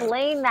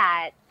explain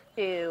that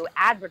to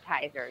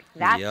advertisers.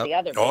 That's the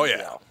other big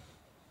deal.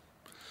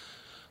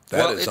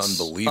 That is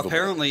unbelievable.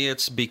 Apparently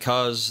it's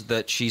because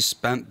that she's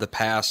spent the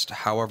past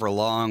however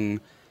long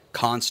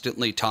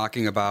constantly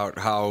talking about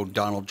how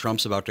Donald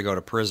Trump's about to go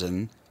to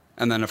prison.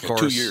 And then, of course...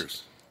 2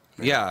 years.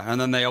 Yeah, and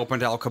then they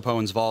opened Al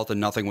Capone's vault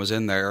and nothing was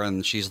in there,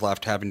 and she's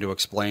left having to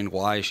explain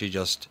why she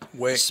just...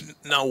 Wait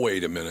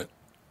a minute.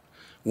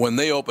 When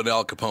they opened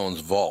Al Capone's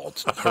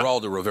vault,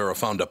 Geraldo Rivera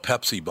found a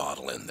Pepsi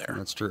bottle in there.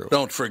 That's true.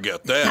 Don't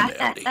forget that,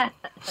 Andy.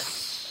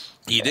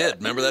 He did.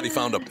 Remember that? He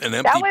found an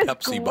empty Pepsi bottle.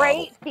 That was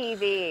great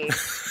TV. It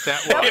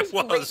was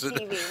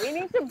great TV. We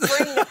need to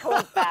bring the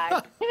clip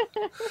back.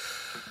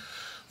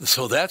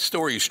 So that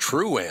story is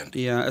true,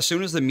 Andy. Yeah, as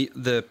soon as is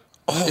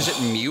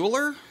it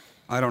Mueller?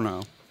 I don't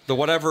know. The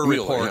whatever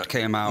report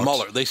came out.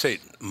 Mueller. They say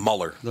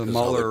Mueller. The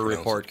Mueller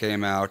report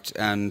came out,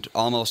 and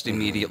almost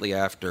immediately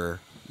after,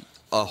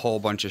 a whole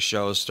bunch of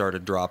shows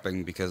started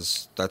dropping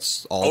because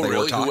that's all they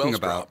were talking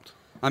about. Dropped?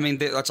 I mean,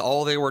 that's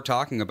all they were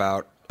talking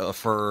about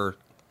for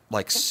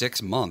like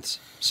 6 months.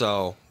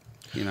 So,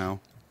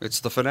 it's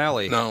the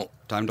finale. Now,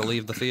 time to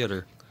leave the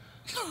theater.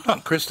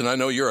 Kristen, I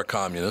know you're a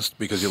communist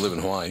because you live in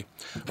Hawaii,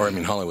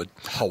 Hollywood.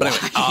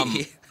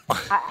 Hawaii.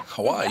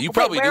 Hawaii. You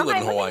probably do live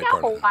in Hawaii.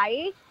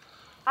 Hawaii.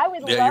 I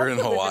would love you're in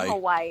to Hawaii. live in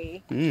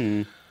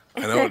Hawaii.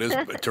 I know it is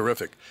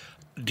terrific.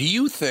 Do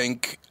you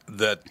think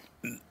that?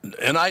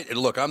 And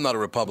I'm not a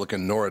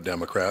Republican nor a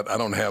Democrat. I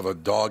don't have a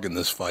dog in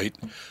this fight.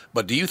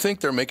 But do you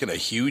think they're making a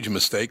huge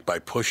mistake by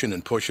pushing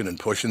and pushing and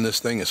pushing this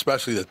thing,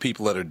 especially the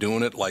people that are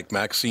doing it, like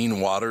Maxine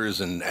Waters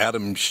and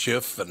Adam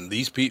Schiff and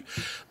these people?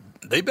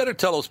 They better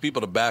tell those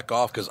people to back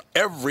off because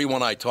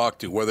everyone I talk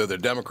to, whether they're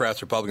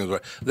Democrats, Republicans,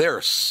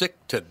 they're sick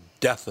to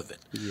death of it.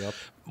 Yep.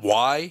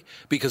 Why?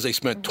 Because they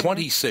spent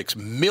 $26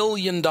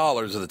 million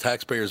of the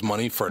taxpayers'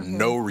 money for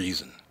no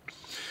reason.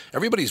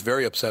 Everybody's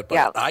very upset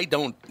by it. I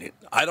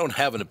don't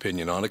have an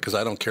opinion on it because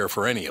I don't care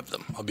for any of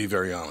them. I'll be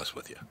very honest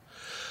with you.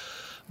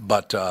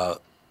 But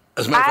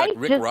as a matter of fact,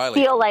 Rick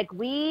Riley... I feel like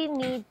we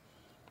need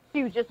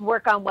to just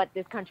work on what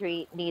this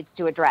country needs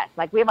to address.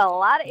 Like, we have a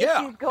lot of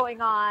issues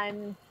going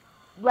on.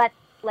 Let's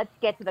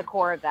get to the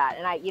core of that.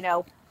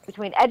 And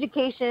between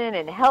education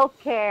and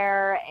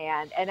healthcare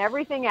and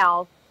everything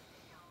else,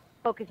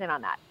 focus in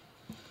on that.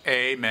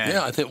 Amen.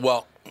 Yeah, I think.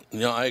 Well,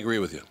 I agree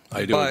with you.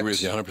 I do agree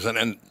with you 100%.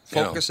 And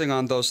focusing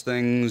on those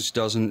things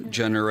doesn't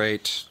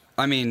generate.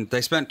 I mean,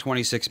 they spent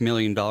 $26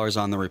 million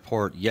on the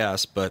report,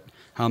 yes, but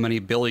how many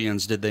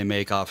billions did they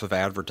make off of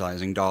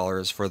advertising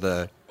dollars for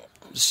the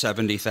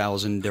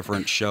 70,000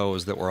 different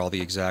shows that were all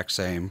the exact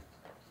same?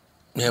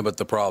 Yeah, but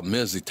the problem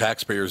is the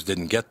taxpayers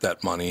didn't get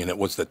that money, and it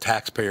was the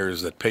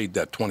taxpayers that paid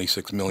that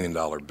 $26 million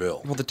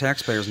bill. Well, the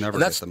taxpayers never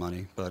get the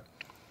money, but...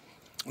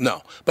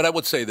 No, but I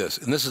would say this,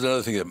 and this is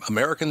another thing that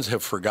Americans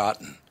have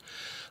forgotten.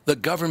 The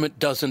government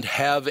doesn't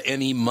have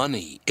any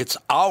money. It's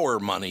our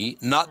money,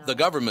 not the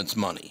government's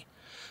money.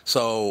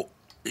 So,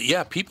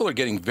 yeah, people are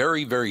getting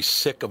very, very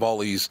sick of all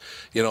these,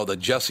 the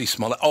Jussie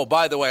Smollett. Oh,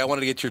 by the way, I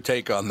wanted to get your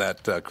take on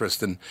that,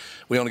 Kristen.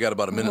 We only got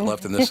about a minute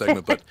left in this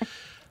segment, but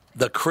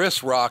the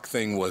Chris Rock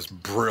thing was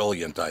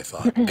brilliant, I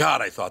thought.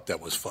 God, I thought that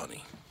was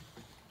funny.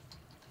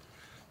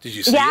 Did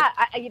you see it? Yeah,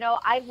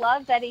 I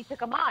love that he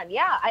took him on.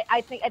 Yeah,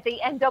 I think at the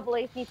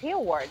NAACP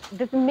Awards,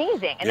 this is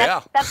amazing. And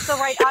that's the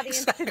right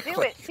audience to do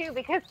it, too,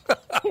 because,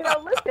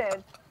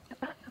 listen,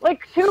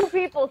 like 2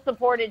 people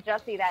supported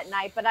Jussie that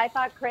night, but I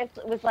thought Chris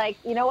was like,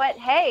 you know what,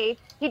 hey,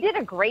 he did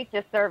a great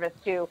disservice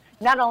to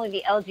not only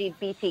the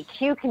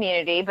LGBTQ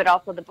community, but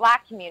also the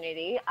Black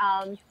community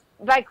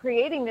by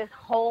creating this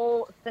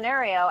whole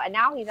scenario, and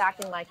now he's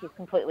acting like he's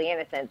completely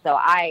innocent. So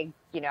I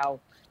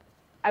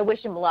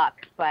wish him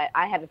luck, but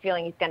I have a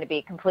feeling he's going to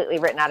be completely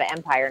written out of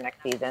Empire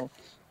next season.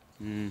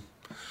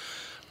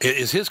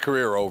 Is his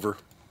career over?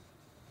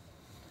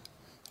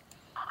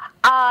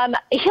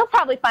 He'll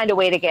probably find a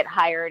way to get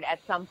hired at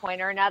some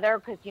point or another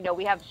because,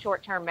 we have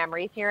short-term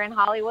memories here in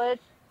Hollywood.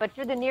 But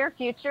for the near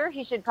future,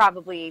 he should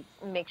probably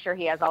make sure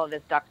he has all of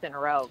his ducks in a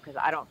row because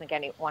I don't think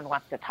anyone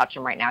wants to touch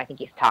him right now. I think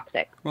he's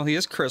toxic. Well, he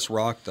is Chris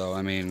Rock, though.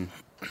 I mean...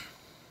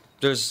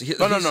 No.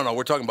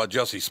 We're talking about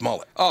Jussie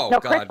Smollett. Oh, no,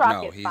 God, Chris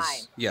Rock no. is fine.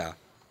 Yeah.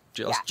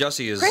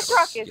 Jussie is... Chris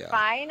Rock is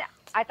fine.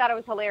 I thought it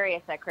was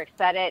hilarious that Chris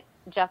said it.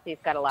 Jussie's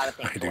got a lot of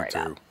things to worry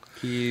about.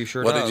 He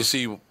sure does. Did you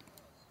see...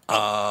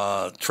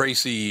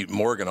 Tracy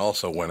Morgan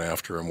also went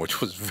after him,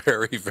 which was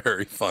very,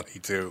 very funny,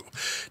 too.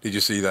 Did you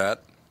see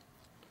that?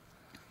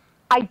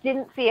 I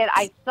didn't see it.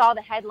 I saw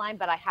the headline,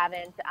 but I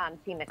haven't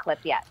seen the clip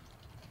yet.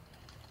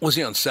 Was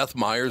he on Seth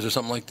Meyers or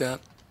something like that?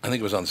 I think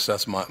it was on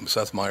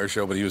Seth Meyers'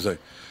 show, but he was like,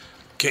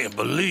 can't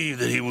believe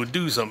that he would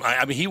do something.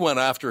 I mean, he went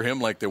after him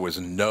like there was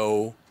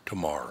no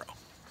tomorrow.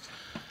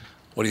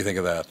 What do you think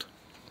of that?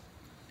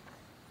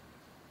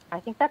 I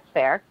think that's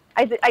fair.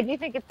 I do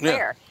think it's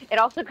fair. It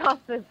also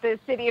costs the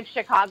city of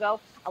Chicago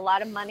a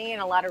lot of money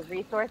and a lot of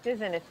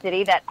resources in a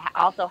city that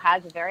also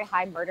has a very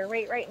high murder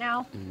rate right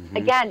now. Mm-hmm.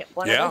 Again,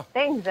 one of those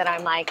things that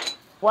I'm like,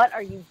 what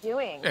are you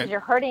doing? You're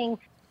hurting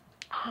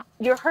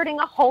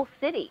a whole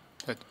city.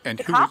 And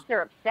the cops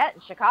are upset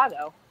in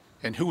Chicago.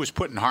 And who was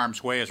put in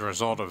harm's way as a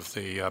result of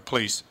the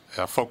police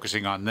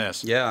focusing on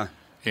this? Yeah.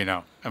 You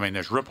know, I mean,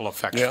 there's ripple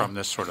effects from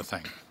this sort of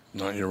thing.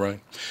 No, you're right.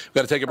 We've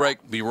got to take a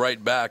break. Be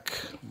right back.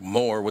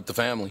 More with the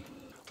family.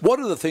 What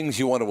are the things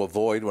you want to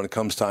avoid when it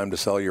comes time to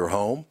sell your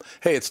home?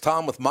 Hey, it's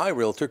Tom with my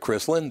realtor,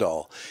 Chris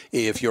Lindahl.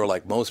 If you're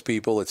like most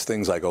people, it's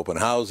things like open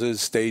houses,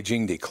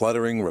 staging,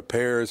 decluttering,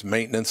 repairs,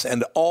 maintenance,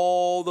 and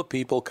all the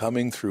people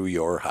coming through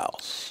your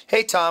house.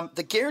 Hey, Tom,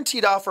 the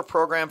Guaranteed Offer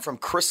program from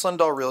Chris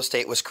Lindahl Real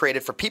Estate was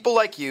created for people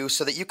like you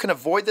so that you can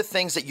avoid the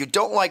things that you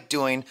don't like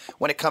doing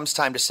when it comes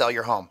time to sell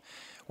your home.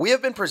 We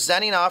have been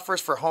presenting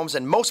offers for homes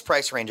in most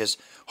price ranges.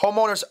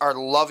 Homeowners are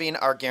loving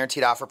our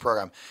Guaranteed Offer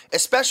program,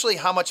 especially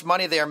how much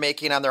money they are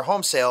making on their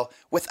home sale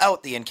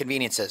without the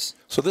inconveniences.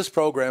 So this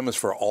program is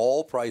for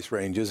all price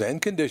ranges and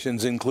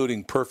conditions,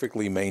 including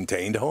perfectly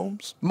maintained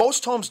homes?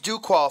 Most homes do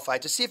qualify.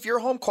 To see if your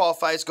home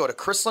qualifies, go to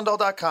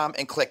chrislindahl.com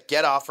and click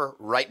Get Offer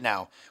right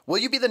now. Will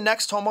you be the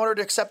next homeowner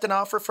to accept an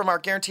offer from our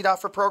Guaranteed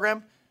Offer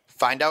program?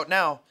 Find out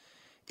now.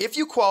 If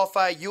you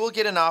qualify, you will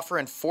get an offer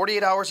in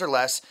 48 hours or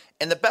less,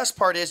 and the best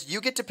part is you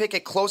get to pick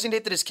a closing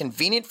date that is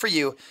convenient for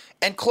you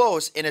and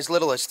close in as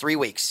little as 3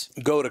 weeks.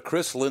 Go to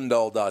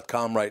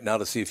chrislindahl.com right now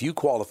to see if you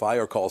qualify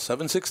or call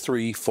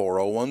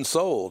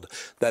 763-401-SOLD.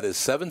 That is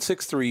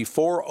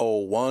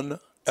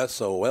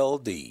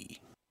 763-401-SOLD.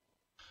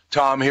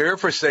 Tom here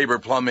for Sabre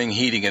Plumbing,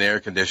 Heating, and Air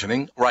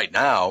Conditioning. Right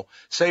now,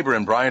 Sabre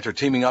and Bryant are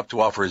teaming up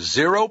to offer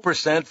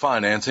 0%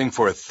 financing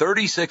for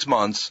 36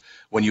 months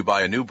when you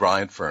buy a new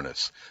Bryant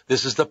furnace.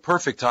 This is the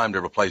perfect time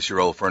to replace your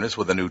old furnace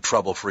with a new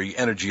trouble-free,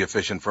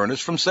 energy-efficient furnace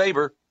from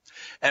Sabre.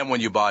 And when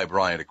you buy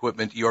Bryant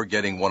equipment, you're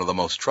getting one of the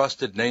most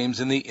trusted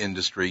names in the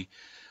industry.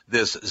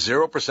 This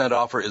 0%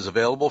 offer is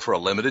available for a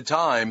limited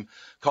time.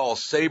 Call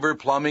Sabre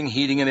Plumbing,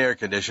 Heating, and Air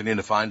Conditioning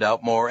to find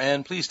out more,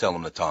 and please tell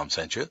them that Tom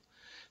sent you.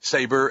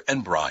 Sabre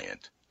and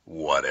Bryant,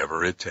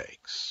 whatever it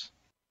takes.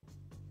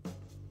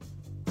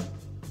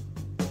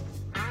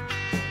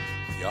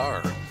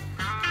 Yar.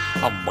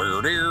 A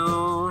bird.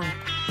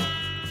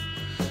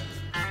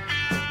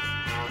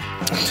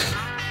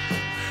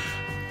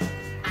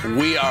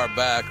 We are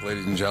back,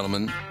 ladies and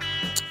gentlemen.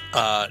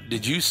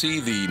 Did you see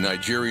the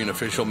Nigerian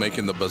official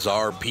making the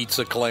bizarre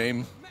pizza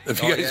claim?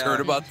 Have you guys heard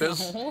about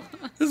this? No.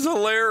 This is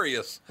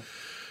hilarious.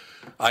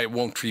 I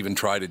won't even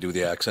try to do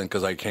the accent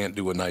because I can't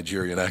do a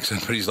Nigerian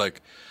accent, but he's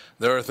like,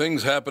 there are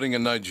things happening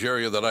in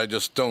Nigeria that I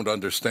just don't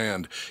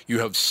understand. You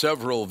have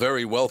several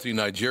very wealthy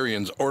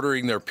Nigerians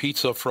ordering their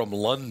pizza from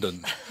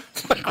London.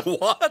 Like,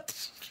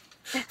 what?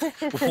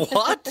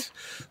 What?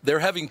 They're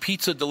having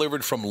pizza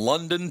delivered from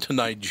London to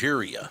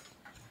Nigeria.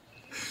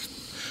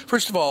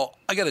 First of all,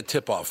 I got a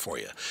tip-off for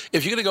you.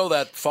 If you're going to go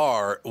that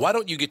far, why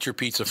don't you get your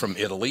pizza from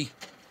Italy?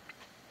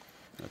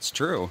 That's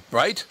true.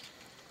 Right?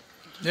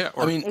 Yeah,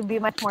 I mean, it'd be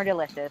much more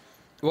delicious.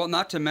 Well,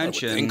 not to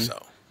mention, I would think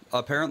so.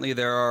 Apparently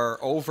there are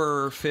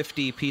over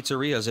 50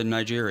 pizzerias in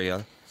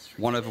Nigeria,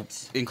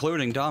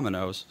 including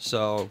Domino's.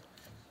 So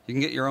you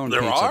can get your own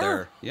pizza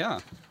there.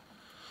 Yeah.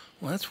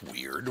 Well, that's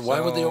weird.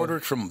 Why would they order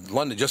it from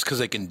London? Just because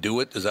they can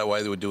do it? Is that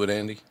why they would do it,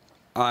 Andy?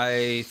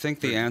 I think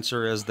the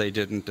answer is they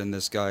didn't, and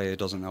this guy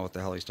doesn't know what the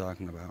hell he's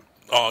talking about.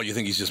 Oh, you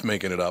think he's just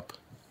making it up?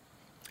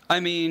 I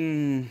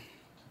mean,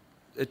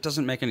 it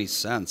doesn't make any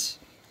sense.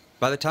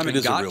 By the time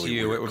it got to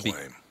you, it would be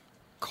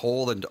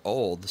cold and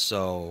old.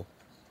 So,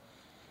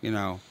 you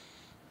know,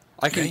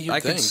 I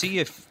can see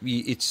if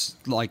it's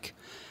like,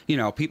 you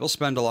know, people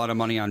spend a lot of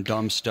money on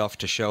dumb stuff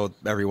to show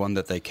everyone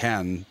that they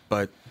can,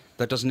 but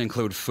that doesn't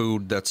include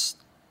food that's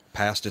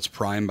past its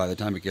prime by the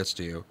time it gets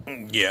to you.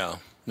 Yeah,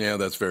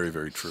 that's very,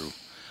 very true.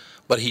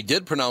 But he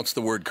did pronounce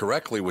the word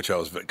correctly,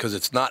 because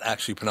it's not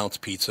actually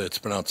pronounced pizza; it's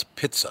pronounced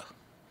pizza.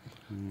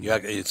 Yeah,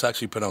 it's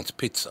actually pronounced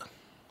pizza.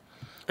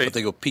 But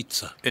they go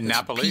pizza. In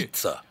Napoli?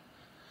 Pizza.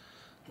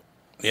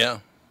 Yeah.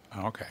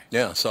 Oh, okay.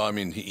 Yeah, so, I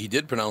mean, he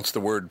did pronounce the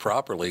word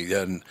properly,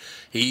 and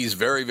he's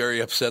very,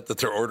 very upset that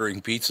they're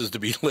ordering pizzas to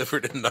be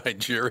delivered in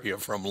Nigeria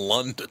from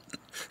London.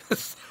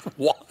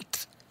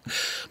 What?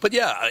 But,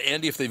 yeah,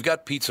 Andy, if they've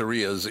got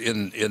pizzerias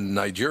in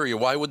Nigeria,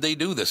 why would they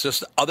do this?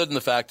 Just other than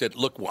the fact that,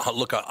 look,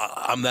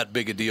 I'm that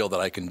big a deal that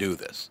I can do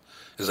this.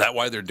 Is that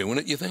why they're doing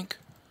it, you think?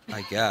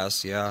 I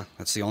guess, yeah.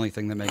 That's the only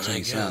thing that makes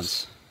any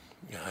sense.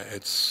 Yeah,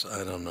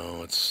 I don't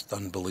know. It's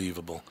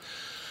unbelievable.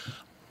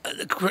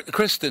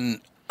 Kristen,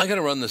 I got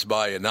to run this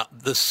by you. Now,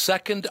 the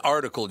second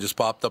article just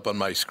popped up on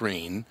my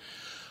screen,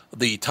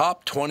 the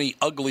top 20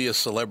 ugliest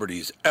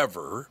celebrities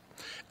ever,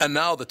 and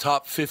now the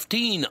top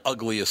 15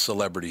 ugliest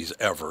celebrities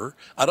ever.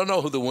 I don't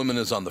know who the woman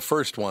is on the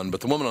first one,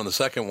 but the woman on the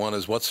second one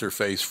is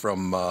what's-her-face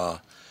from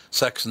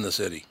Sex and the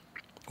City.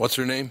 What's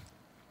her name?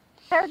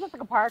 Sarah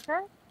Jessica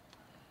Parker.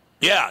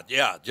 Yeah.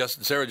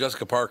 Sarah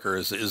Jessica Parker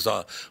is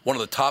one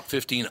of the top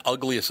 15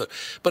 ugliest.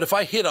 But if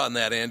I hit on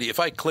that, Andy, if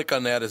I click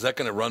on that, is that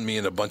going to run me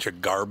in a bunch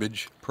of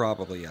garbage?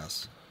 Probably,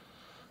 yes.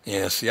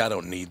 Yeah, see, I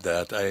don't need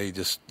that. I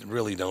just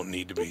really don't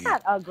need to be. It's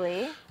not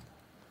ugly.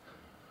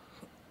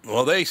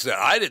 Well, they said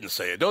I didn't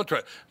say it. Don't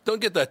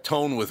get that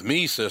tone with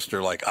me,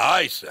 sister. Like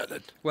I said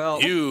it.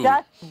 Well,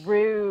 that's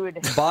rude.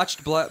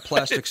 Botched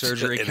plastic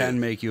surgery can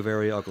make you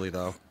very ugly,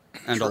 though,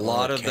 and a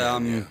lot of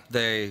them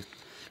they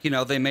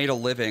made a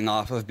living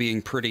off of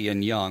being pretty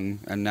and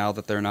young, and now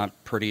that they're not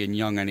pretty and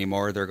young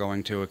anymore, they're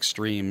going to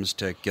extremes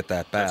to get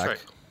that back. That's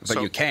right.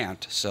 But you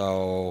can't.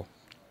 So.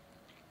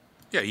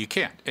 Yeah, you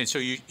can't, and so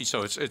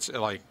it's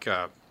like,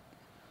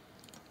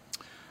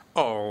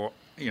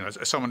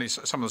 some of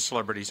the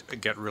celebrities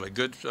get really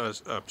good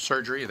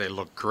surgery. They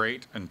look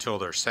great until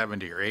they're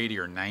 70 or 80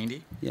 or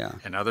 90. Yeah.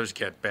 And others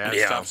get bad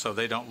stuff, so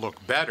they don't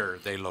look better.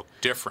 They look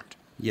different.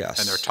 Yes.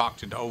 And they're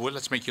talked into,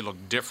 let's make you look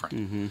different.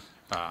 Mm-hmm.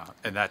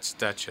 And that's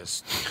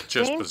just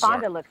Jane bizarre.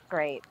 Fonda looks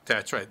great.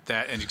 That's right.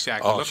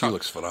 Exactly. Oh, she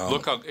looks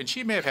phenomenal. And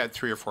she may have had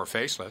 3 or 4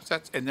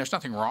 facelifts. And there's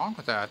nothing wrong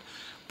with that,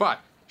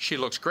 but she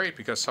looks great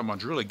because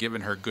someone's really given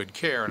her good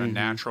care and a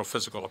natural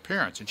physical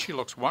appearance, and she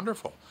looks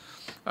wonderful.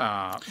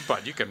 But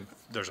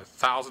there's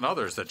 1,000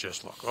 others that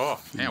just look,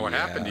 what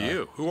happened to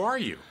you? Who are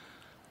you?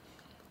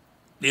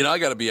 I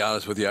got to be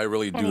honest with you. I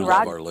really do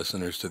love our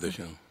listeners to the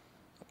show.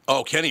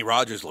 Oh, Kenny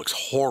Rogers looks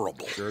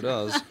horrible. Sure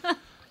does.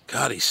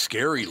 God, he's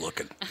scary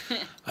looking.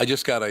 I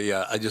just got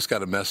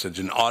a message,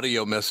 an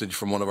audio message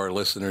from one of our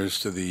listeners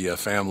to the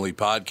family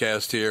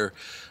podcast here.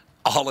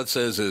 All it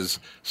says is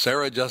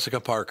Sarah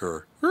Jessica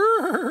Parker.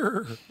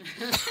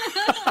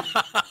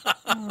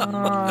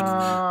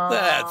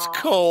 That's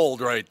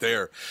cold right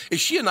there. Is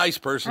she a nice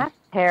person? That's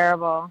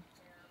terrible.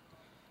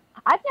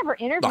 I've never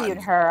interviewed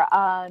her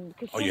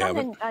because she's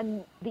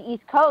on the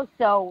East Coast,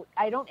 so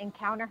I don't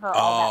encounter her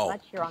all that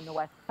much here on the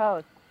West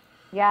Coast.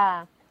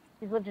 Yeah,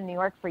 she's lived in New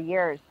York for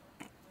years.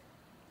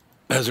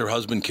 Has her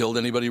husband killed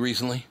anybody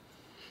recently?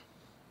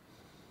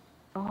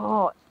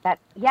 Oh, why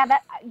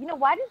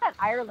does that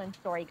Ireland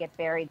story get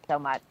buried so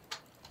much?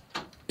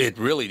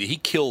 He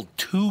killed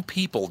 2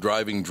 people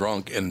driving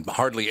drunk, and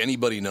hardly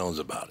anybody knows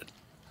about it.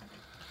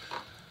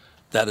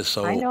 That is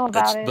so. I know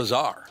about that's it.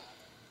 Bizarre.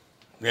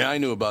 Yeah, I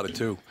knew about it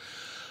too.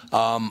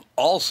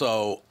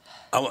 Also,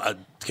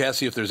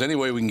 Cassie, if there's any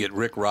way we can get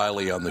Rick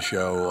Riley on the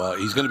show,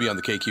 he's going to be on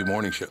the KQ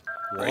Morning Show.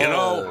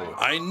 Whoa.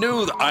 I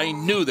knew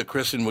that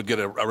Kristen would get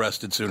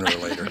arrested sooner or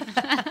later.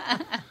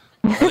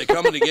 Are they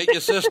coming to get you,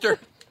 sister?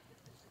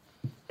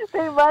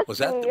 They must Was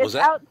that- be. was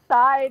It's that-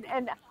 outside,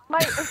 and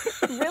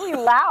it's really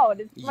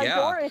loud. My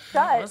door is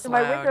shut, and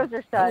my windows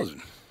are shut.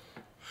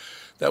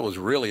 That was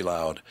really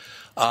loud.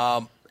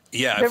 There must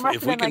if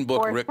have we been can like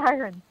book 4 Rick.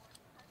 sirens.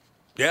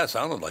 Yeah, it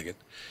sounded like it.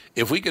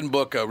 If we can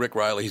book Rick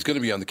Riley, he's going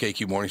to be on the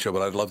KQ Morning Show,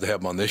 but I'd love to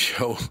have him on this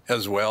show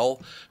as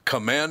well.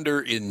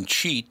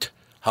 Commander-in-Cheat,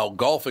 How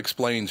Golf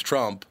Explains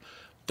Trump.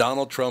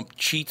 Donald Trump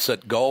cheats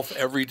at golf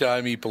every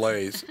time he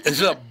plays.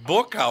 There's a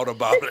book out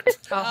about it.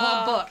 A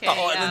whole book.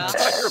 An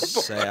entire book.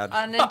 Sad.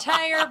 An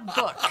entire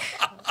book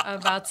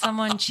about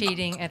someone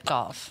cheating at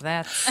golf.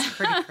 That's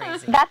pretty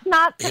crazy. That's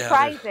not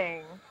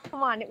surprising.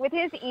 Come on, with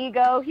his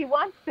ego, he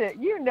wants to.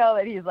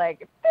 That he's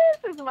like,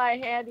 this is my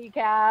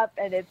handicap,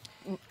 and it's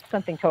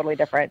something totally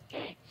different.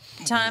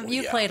 Tom,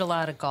 you played a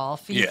lot of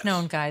golf. You've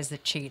known guys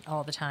that cheat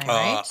all the time,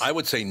 right? I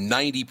would say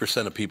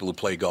 90% of people who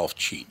play golf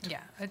cheat. Yeah,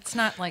 it's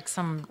not like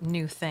some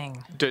new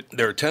thing.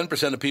 There are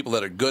 10% of people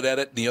that are good at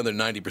it, and the other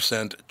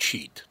 90%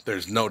 cheat.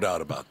 There's no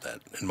doubt about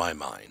that in my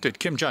mind. Did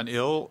Kim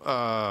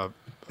Jong-il,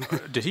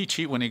 did he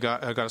cheat when he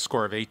got a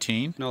score of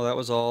 18? No, that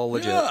was all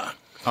legit. Yeah.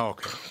 Oh,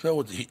 okay.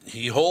 So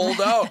he holed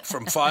out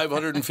from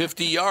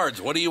 550 yards.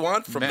 What do you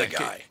want from the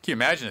guy? Can you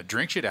imagine the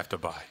drinks you'd have to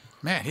buy?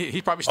 Man,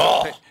 he probably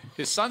still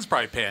his son's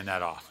probably paying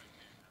that off.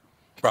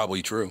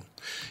 Probably true.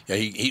 Yeah,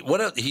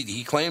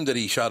 he claimed that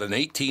he shot an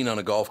 18 on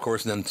a golf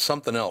course and then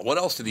something else. What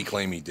else did he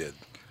claim he did?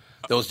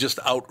 That was just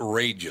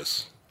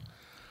outrageous.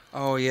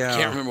 Oh yeah. I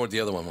can't remember what the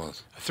other one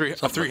was.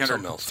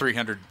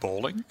 300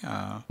 bowling.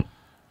 No,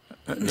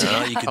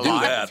 you could do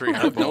that.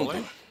 300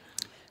 bowling.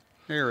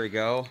 Here we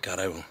go. God,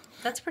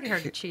 That's pretty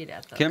hard to cheat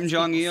at, though. Kim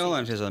Jong-il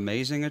and his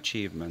amazing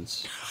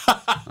achievements.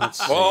 Let's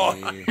see. Oh,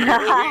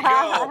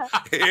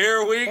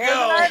 here we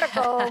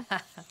go.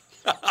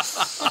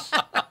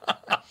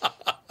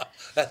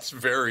 That's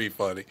very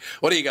funny.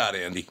 What do you got,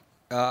 Andy?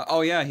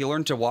 He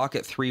learned to walk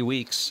at 3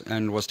 weeks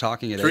and was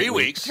talking at 8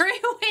 weeks. 3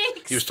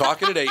 weeks. He was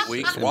talking at 8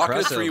 weeks, walking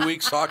at 3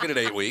 weeks, talking at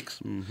 8 weeks.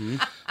 Mm-hmm.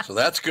 So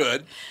that's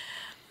good.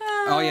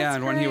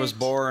 And when he was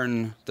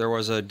born, there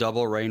was a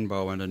double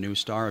rainbow and a new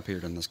star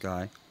appeared in the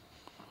sky.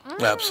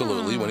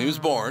 Absolutely. When he was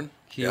born,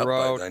 he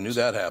wrote. I knew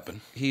that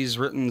happened. He's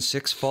written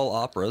 6 full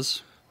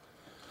operas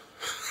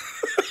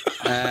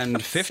and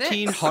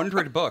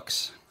 1,500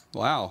 books.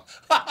 Wow.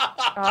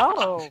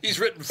 Oh. He's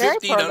written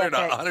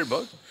 1,500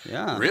 books?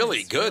 Yeah.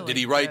 Really good. Really Did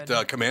he write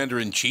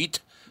Commander-in-Cheat?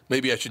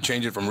 Maybe I should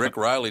change it from Rick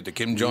Riley to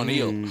Kim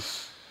Jong-il.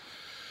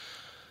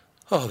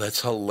 Oh,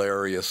 that's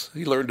hilarious.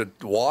 He learned to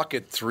walk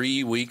at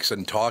 3 weeks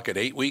and talk at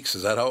 8 weeks.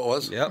 Is that how it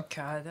was? Yep.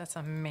 God, that's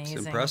amazing.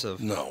 It's impressive.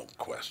 No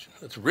question.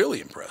 It's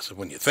really impressive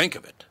when you think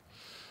of it.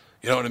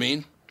 You know what I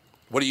mean?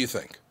 What do you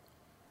think?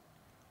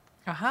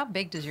 Now, how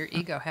big does your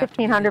ego have to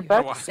be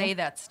 $1,500 to say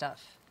that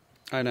stuff?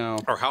 I know.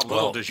 Or how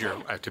little does your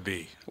have to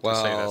be to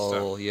say that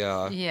stuff?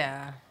 Yeah.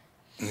 Yeah.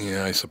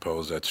 Yeah, I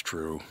suppose that's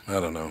true. I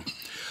don't know.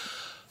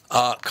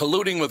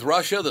 Colluding with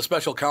Russia, the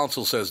special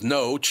counsel says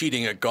no.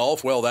 Cheating at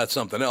golf, well, that's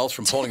something else.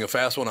 From pulling a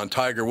fast one on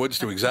Tiger Woods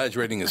to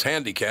exaggerating his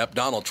handicap,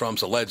 Donald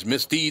Trump's alleged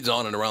misdeeds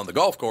on and around the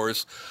golf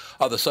course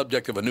are the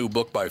subject of a new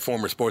book by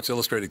former Sports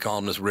Illustrated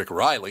columnist Rick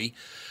Riley,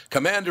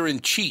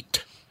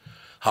 Commander-in-Cheat.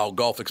 How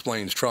Golf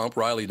Explains Trump.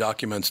 Riley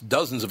documents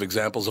dozens of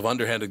examples of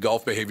underhanded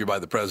golf behavior by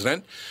the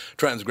president,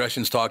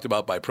 transgressions talked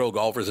about by pro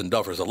golfers and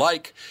duffers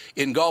alike.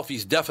 In golf,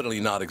 he's definitely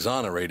not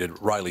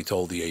exonerated, Riley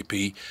told the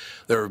AP.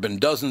 There have been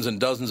dozens and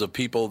dozens of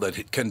people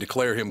that can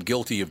declare him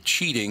guilty of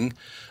cheating.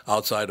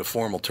 Outside of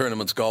formal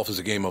tournaments, golf is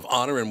a game of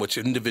honor in which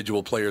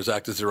individual players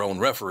act as their own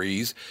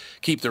referees,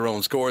 keep their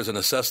own scores, and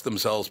assess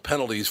themselves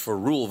penalties for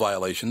rule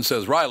violations.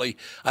 Says Riley,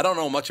 I don't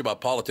know much about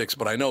politics,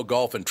 but I know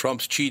golf and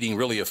Trump's cheating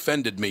really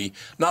offended me,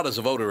 not as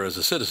a voter, as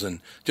a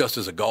citizen, just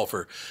as a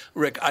golfer.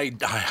 Rick, I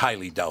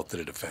highly doubt that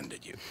it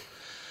offended you.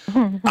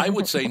 I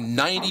would say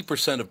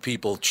 90% of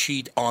people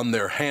cheat on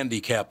their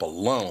handicap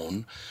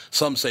alone.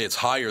 Some say it's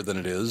higher than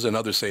it is, and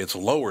others say it's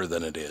lower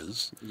than it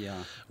is.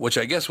 Yeah. Which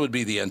I guess would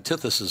be the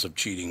antithesis of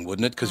cheating,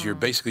 wouldn't it? Because you're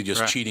basically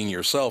just cheating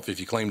yourself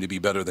if you claim to be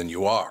better than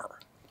you are.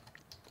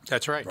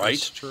 That's right. Right?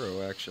 That's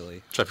true,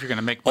 actually. So if you're going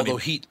to make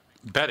money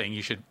betting,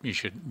 you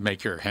should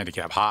make your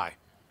handicap high.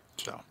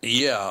 So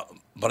yeah,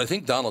 but I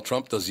think Donald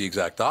Trump does the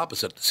exact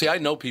opposite. See, I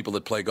know people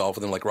that play golf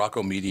with him, like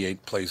Rocco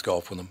Mediate plays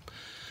golf with him.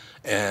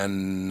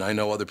 And I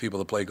know other people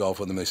that play golf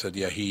with him. They said,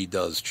 yeah, he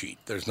does cheat.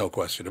 There's no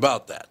question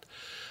about that.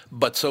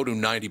 But so do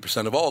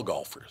 90% of all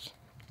golfers.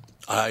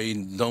 I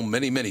know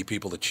many, many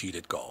people that cheat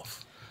at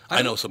golf.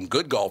 I know some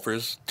good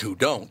golfers who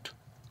don't.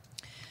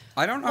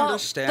 I don't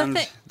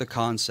understand the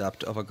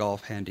concept of a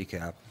golf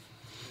handicap.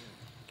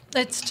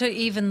 It's to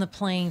even the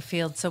playing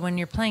field. So when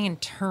you're playing in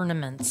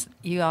tournaments,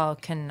 you all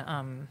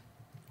can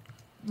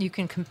you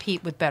can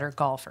compete with better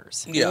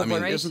golfers. Yeah, I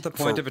mean, isn't the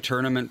point of a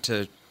tournament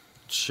to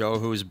show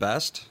who's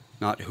best?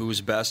 Not who's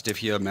best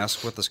if you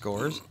mess with the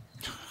scores?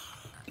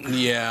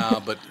 Yeah,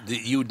 but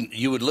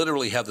you would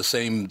literally have the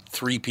same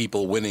three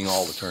people winning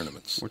all the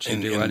tournaments. Which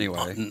you do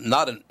anyway.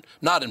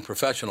 Not in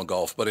professional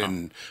golf, but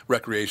in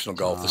recreational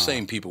golf, the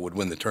same people would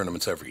win the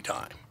tournaments every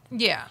time.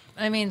 Yeah.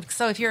 I mean,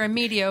 so if you're a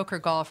mediocre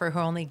golfer who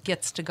only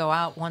gets to go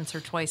out once or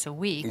twice a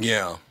week.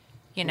 Yeah.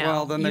 You know,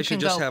 well, then they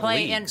should just have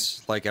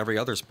leagues like every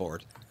other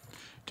sport.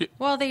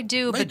 Well, they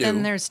do, but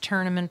then there's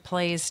tournament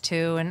plays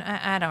too, and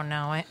I don't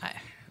know.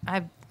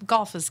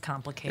 Golf is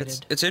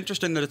complicated. It's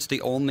interesting that it's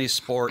the only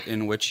sport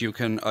in which you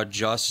can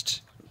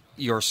adjust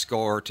your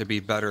score to be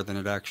better than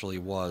it actually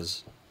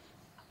was.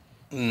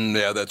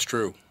 Yeah, that's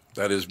true.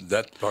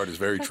 That part is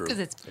very true. Because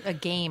it's a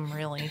game,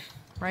 really,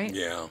 right?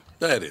 Yeah,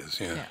 that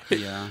is. Yeah.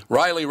 Yeah.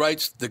 Riley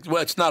writes.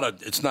 It's not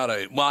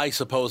a. Well, I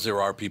suppose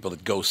there are people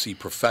that go see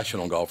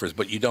professional golfers,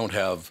 but you don't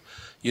have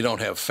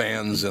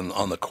fans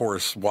on the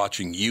course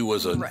watching you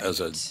as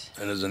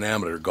an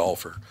amateur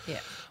golfer. Yeah.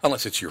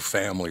 Unless it's your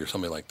family or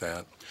something like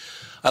that.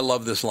 I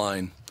love this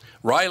line.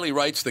 Riley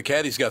writes, the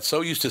caddies got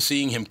so used to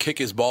seeing him kick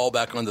his ball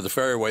back onto the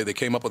fairway, they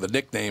came up with a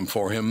nickname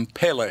for him,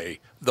 Pele,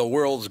 the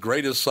world's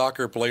greatest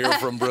soccer player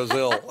from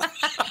Brazil.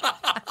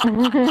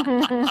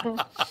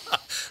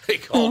 They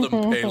called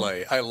him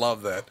Pele. I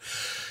love that.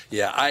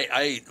 Yeah,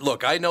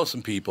 I know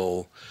some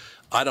people.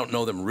 I don't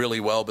know them really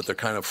well, but they're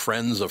kind of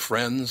friends of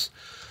friends.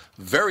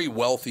 Very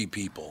wealthy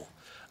people.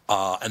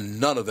 And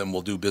none of them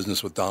will do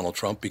business with Donald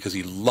Trump because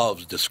he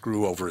loves to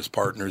screw over his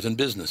partners in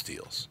business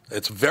deals.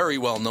 It's very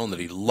well known that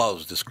he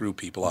loves to screw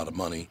people out of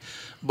money,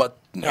 but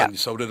and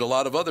so did a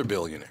lot of other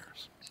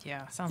billionaires.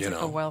 Yeah, sounds like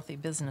a wealthy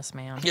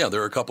businessman. Yeah,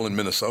 there are a couple in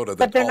Minnesota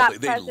but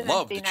that they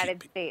love of the to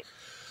United cheat States.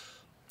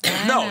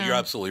 No, you're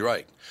absolutely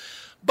right.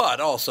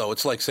 But also,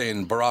 it's like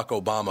saying Barack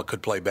Obama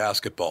could play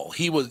basketball.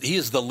 He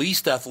is the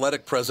least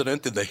athletic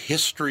president in the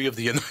history of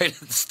the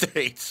United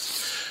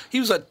States.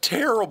 He was a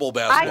terrible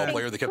basketball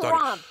player. They kept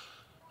talking.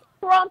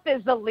 Trump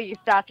is the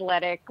least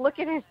athletic. Look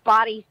at his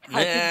body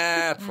type.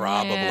 Yeah,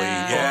 probably.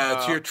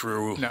 Yeah, you're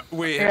true. No,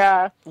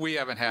 we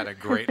haven't had a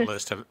great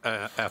list of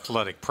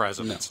athletic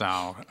presidents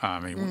now. I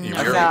mean,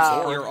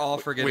 you're all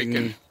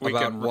forgetting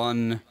about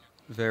one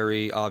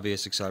very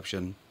obvious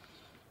exception,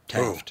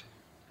 Taft.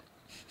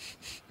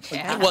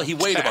 Yeah. Well, he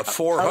weighed about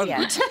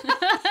 400.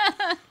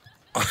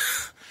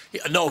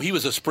 No, he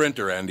was a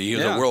sprinter, Andy. He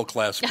was a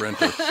world-class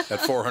sprinter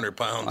at 400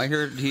 pounds. I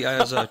heard he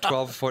has a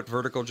 12-foot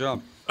vertical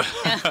jump.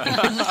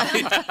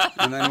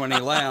 And then when he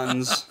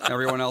lands,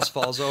 everyone else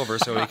falls over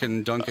so he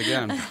can dunk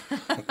again.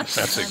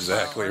 That's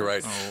exactly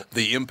right.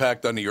 The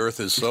impact on the earth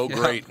is so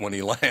great when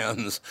he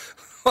lands.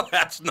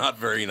 That's not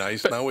very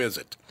nice, now is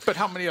it? But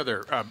how many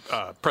other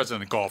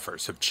president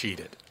golfers have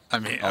cheated? I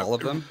mean, all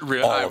of them?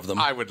 All of them.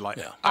 I would like.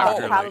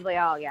 Probably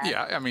all, yeah.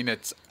 Yeah, I mean,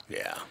 it's...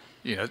 Yeah.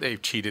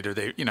 they've cheated or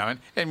they, and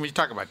when you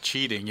talk about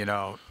cheating,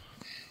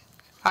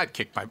 I'd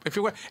kick my. If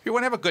you want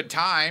to have a good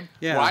time,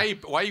 why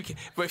you?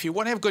 But if you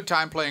want to have a good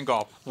time playing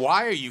golf,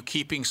 why are you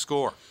keeping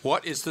score?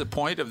 What is the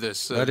point of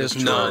this? That is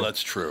true. No,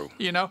 that's true.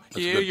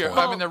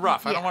 I'm in the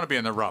rough. I don't want to be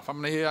in the rough.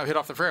 I'm going to hit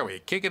off the fairway,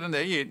 kick it in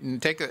there, and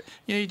take it.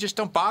 You just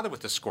don't bother with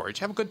the score. You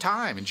just have a good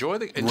time. Enjoy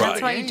the game.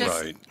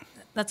 Right.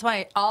 That's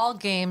why all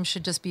games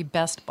should just be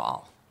best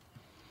ball.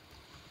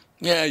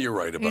 Yeah, you're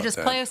right about that. You just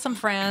play with some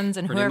friends,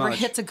 and whoever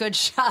hits a good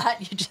shot,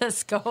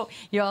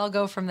 you all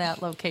go from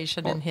that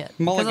location and hit.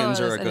 Mulligans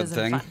are a good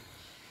thing. Fun.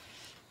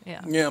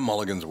 Yeah,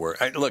 mulligans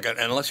work. Look,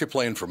 unless you're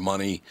playing for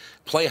money,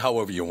 play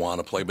however you want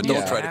to play, but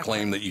don't try to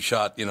claim that you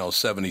shot,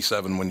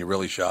 77 when you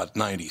really shot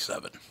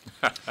 97.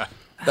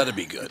 That'd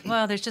be good.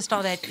 Well, there's just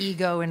all that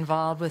ego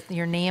involved with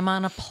your name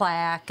on a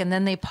plaque, and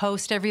then they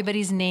post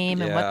everybody's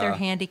name and what their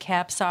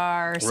handicaps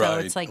are. So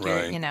it's like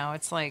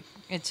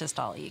it's just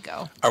all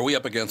ego. Are we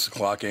up against the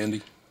clock,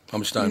 Andy? How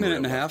much time? A minute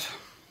and a half.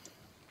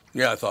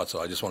 Yeah, I thought so.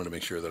 I just wanted to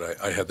make sure that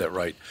I had that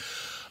right.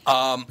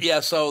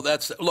 So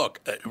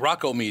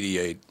Rocco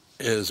Mediate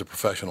is a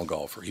professional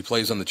golfer. He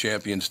plays on the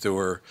Champions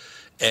Tour,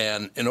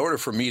 and in order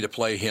for me to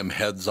play him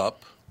heads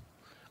up,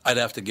 I'd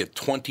have to get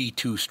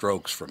 22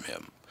 strokes from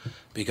him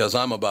because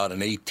I'm about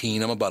an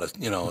 18. I'm about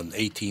an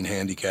 18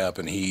 handicap,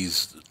 and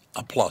he's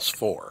a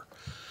 +4.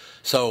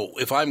 So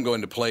if I'm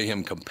going to play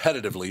him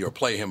competitively or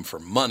play him for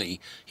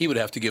money, he would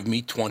have to give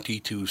me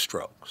 22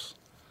 strokes.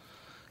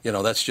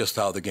 That's just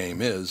how the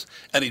game is,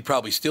 and he'd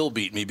probably still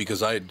beat me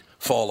because I'd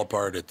fall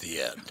apart at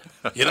the end.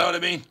 You know what I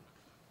mean?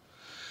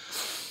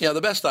 Yeah,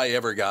 the best I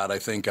ever got, I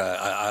think,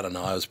 I don't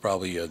know, I was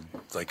probably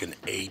like an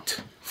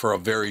 8 for a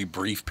very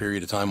brief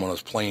period of time when I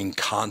was playing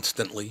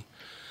constantly.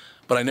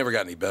 But I never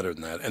got any better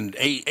than that. And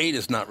 8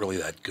 is not really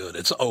that good.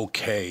 It's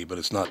okay, but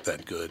it's not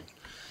that good.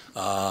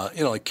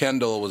 Like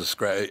Kendall was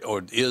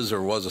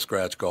was a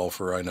scratch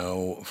golfer, I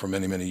know, for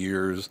many, many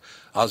years.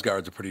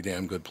 Osgaard's a pretty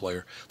damn good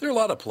player. There are a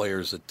lot of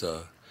players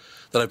that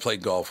I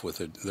played golf with.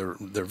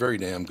 They're very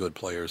damn good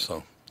players,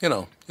 so...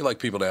 you like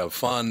people to have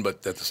fun,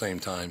 but at the same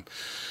time.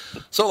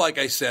 So, like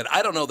I said,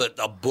 I don't know that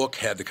a book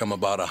had to come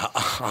about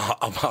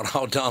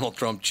how Donald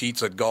Trump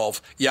cheats at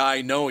golf. Yeah,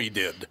 I know he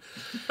did.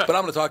 But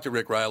I'm going to talk to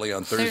Rick Riley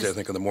on Thursday, I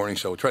think, on the morning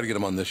show. We'll try to get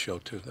him on this show,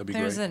 too. That'd be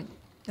great.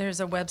 There's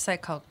a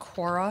website called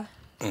Quora.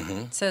 Mm-hmm.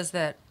 It says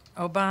that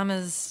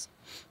Obama's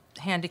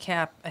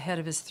handicap ahead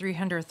of his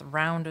 300th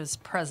round as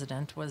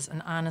president was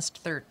an honest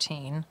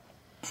 13.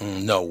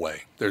 No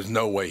way. There's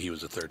no way he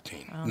was a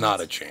 13. Well,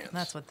 not a chance.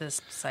 That's what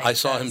this site I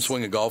saw says. him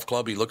swing a golf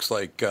club. He looks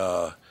like,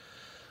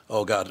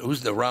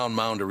 who's the round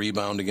mound to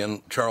rebound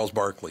again? Charles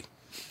Barkley.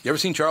 You ever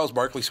seen Charles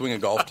Barkley swing a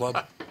golf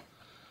club?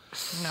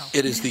 No.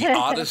 It is the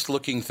oddest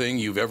looking thing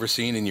you've ever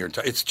seen in your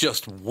entire... It's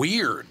just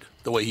weird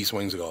the way he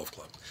swings a golf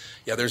club.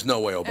 Yeah, there's no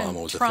way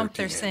Obama was a 13. Trump,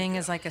 they're saying,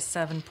 is like a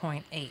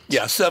 7.8.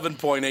 Yeah,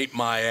 7.8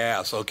 my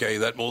ass. Okay,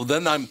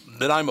 then I'm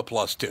a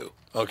 +2.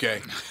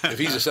 Okay, if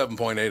he's a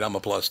 7.8, I'm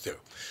a +2.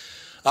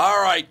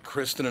 All right,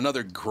 Kristen,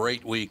 another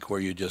great week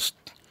where you just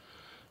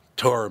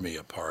tore me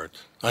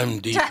apart. I'm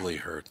deeply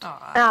hurt.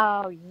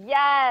 Oh,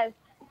 yes.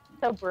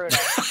 So brutal.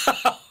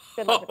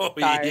 Good luck with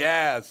the stars.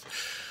 Yes.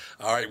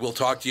 All right, we'll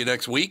talk to you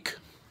next week.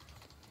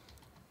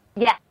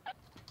 Yes.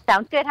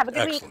 Sounds good. Have a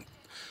good Excellent.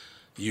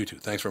 You too.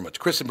 Thanks very much.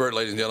 Kristen Burt,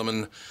 ladies and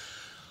gentlemen,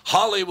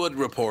 Hollywood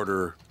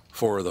reporter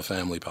for the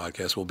Family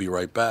Podcast. We'll be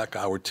right back,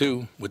 hour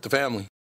 2 with the family.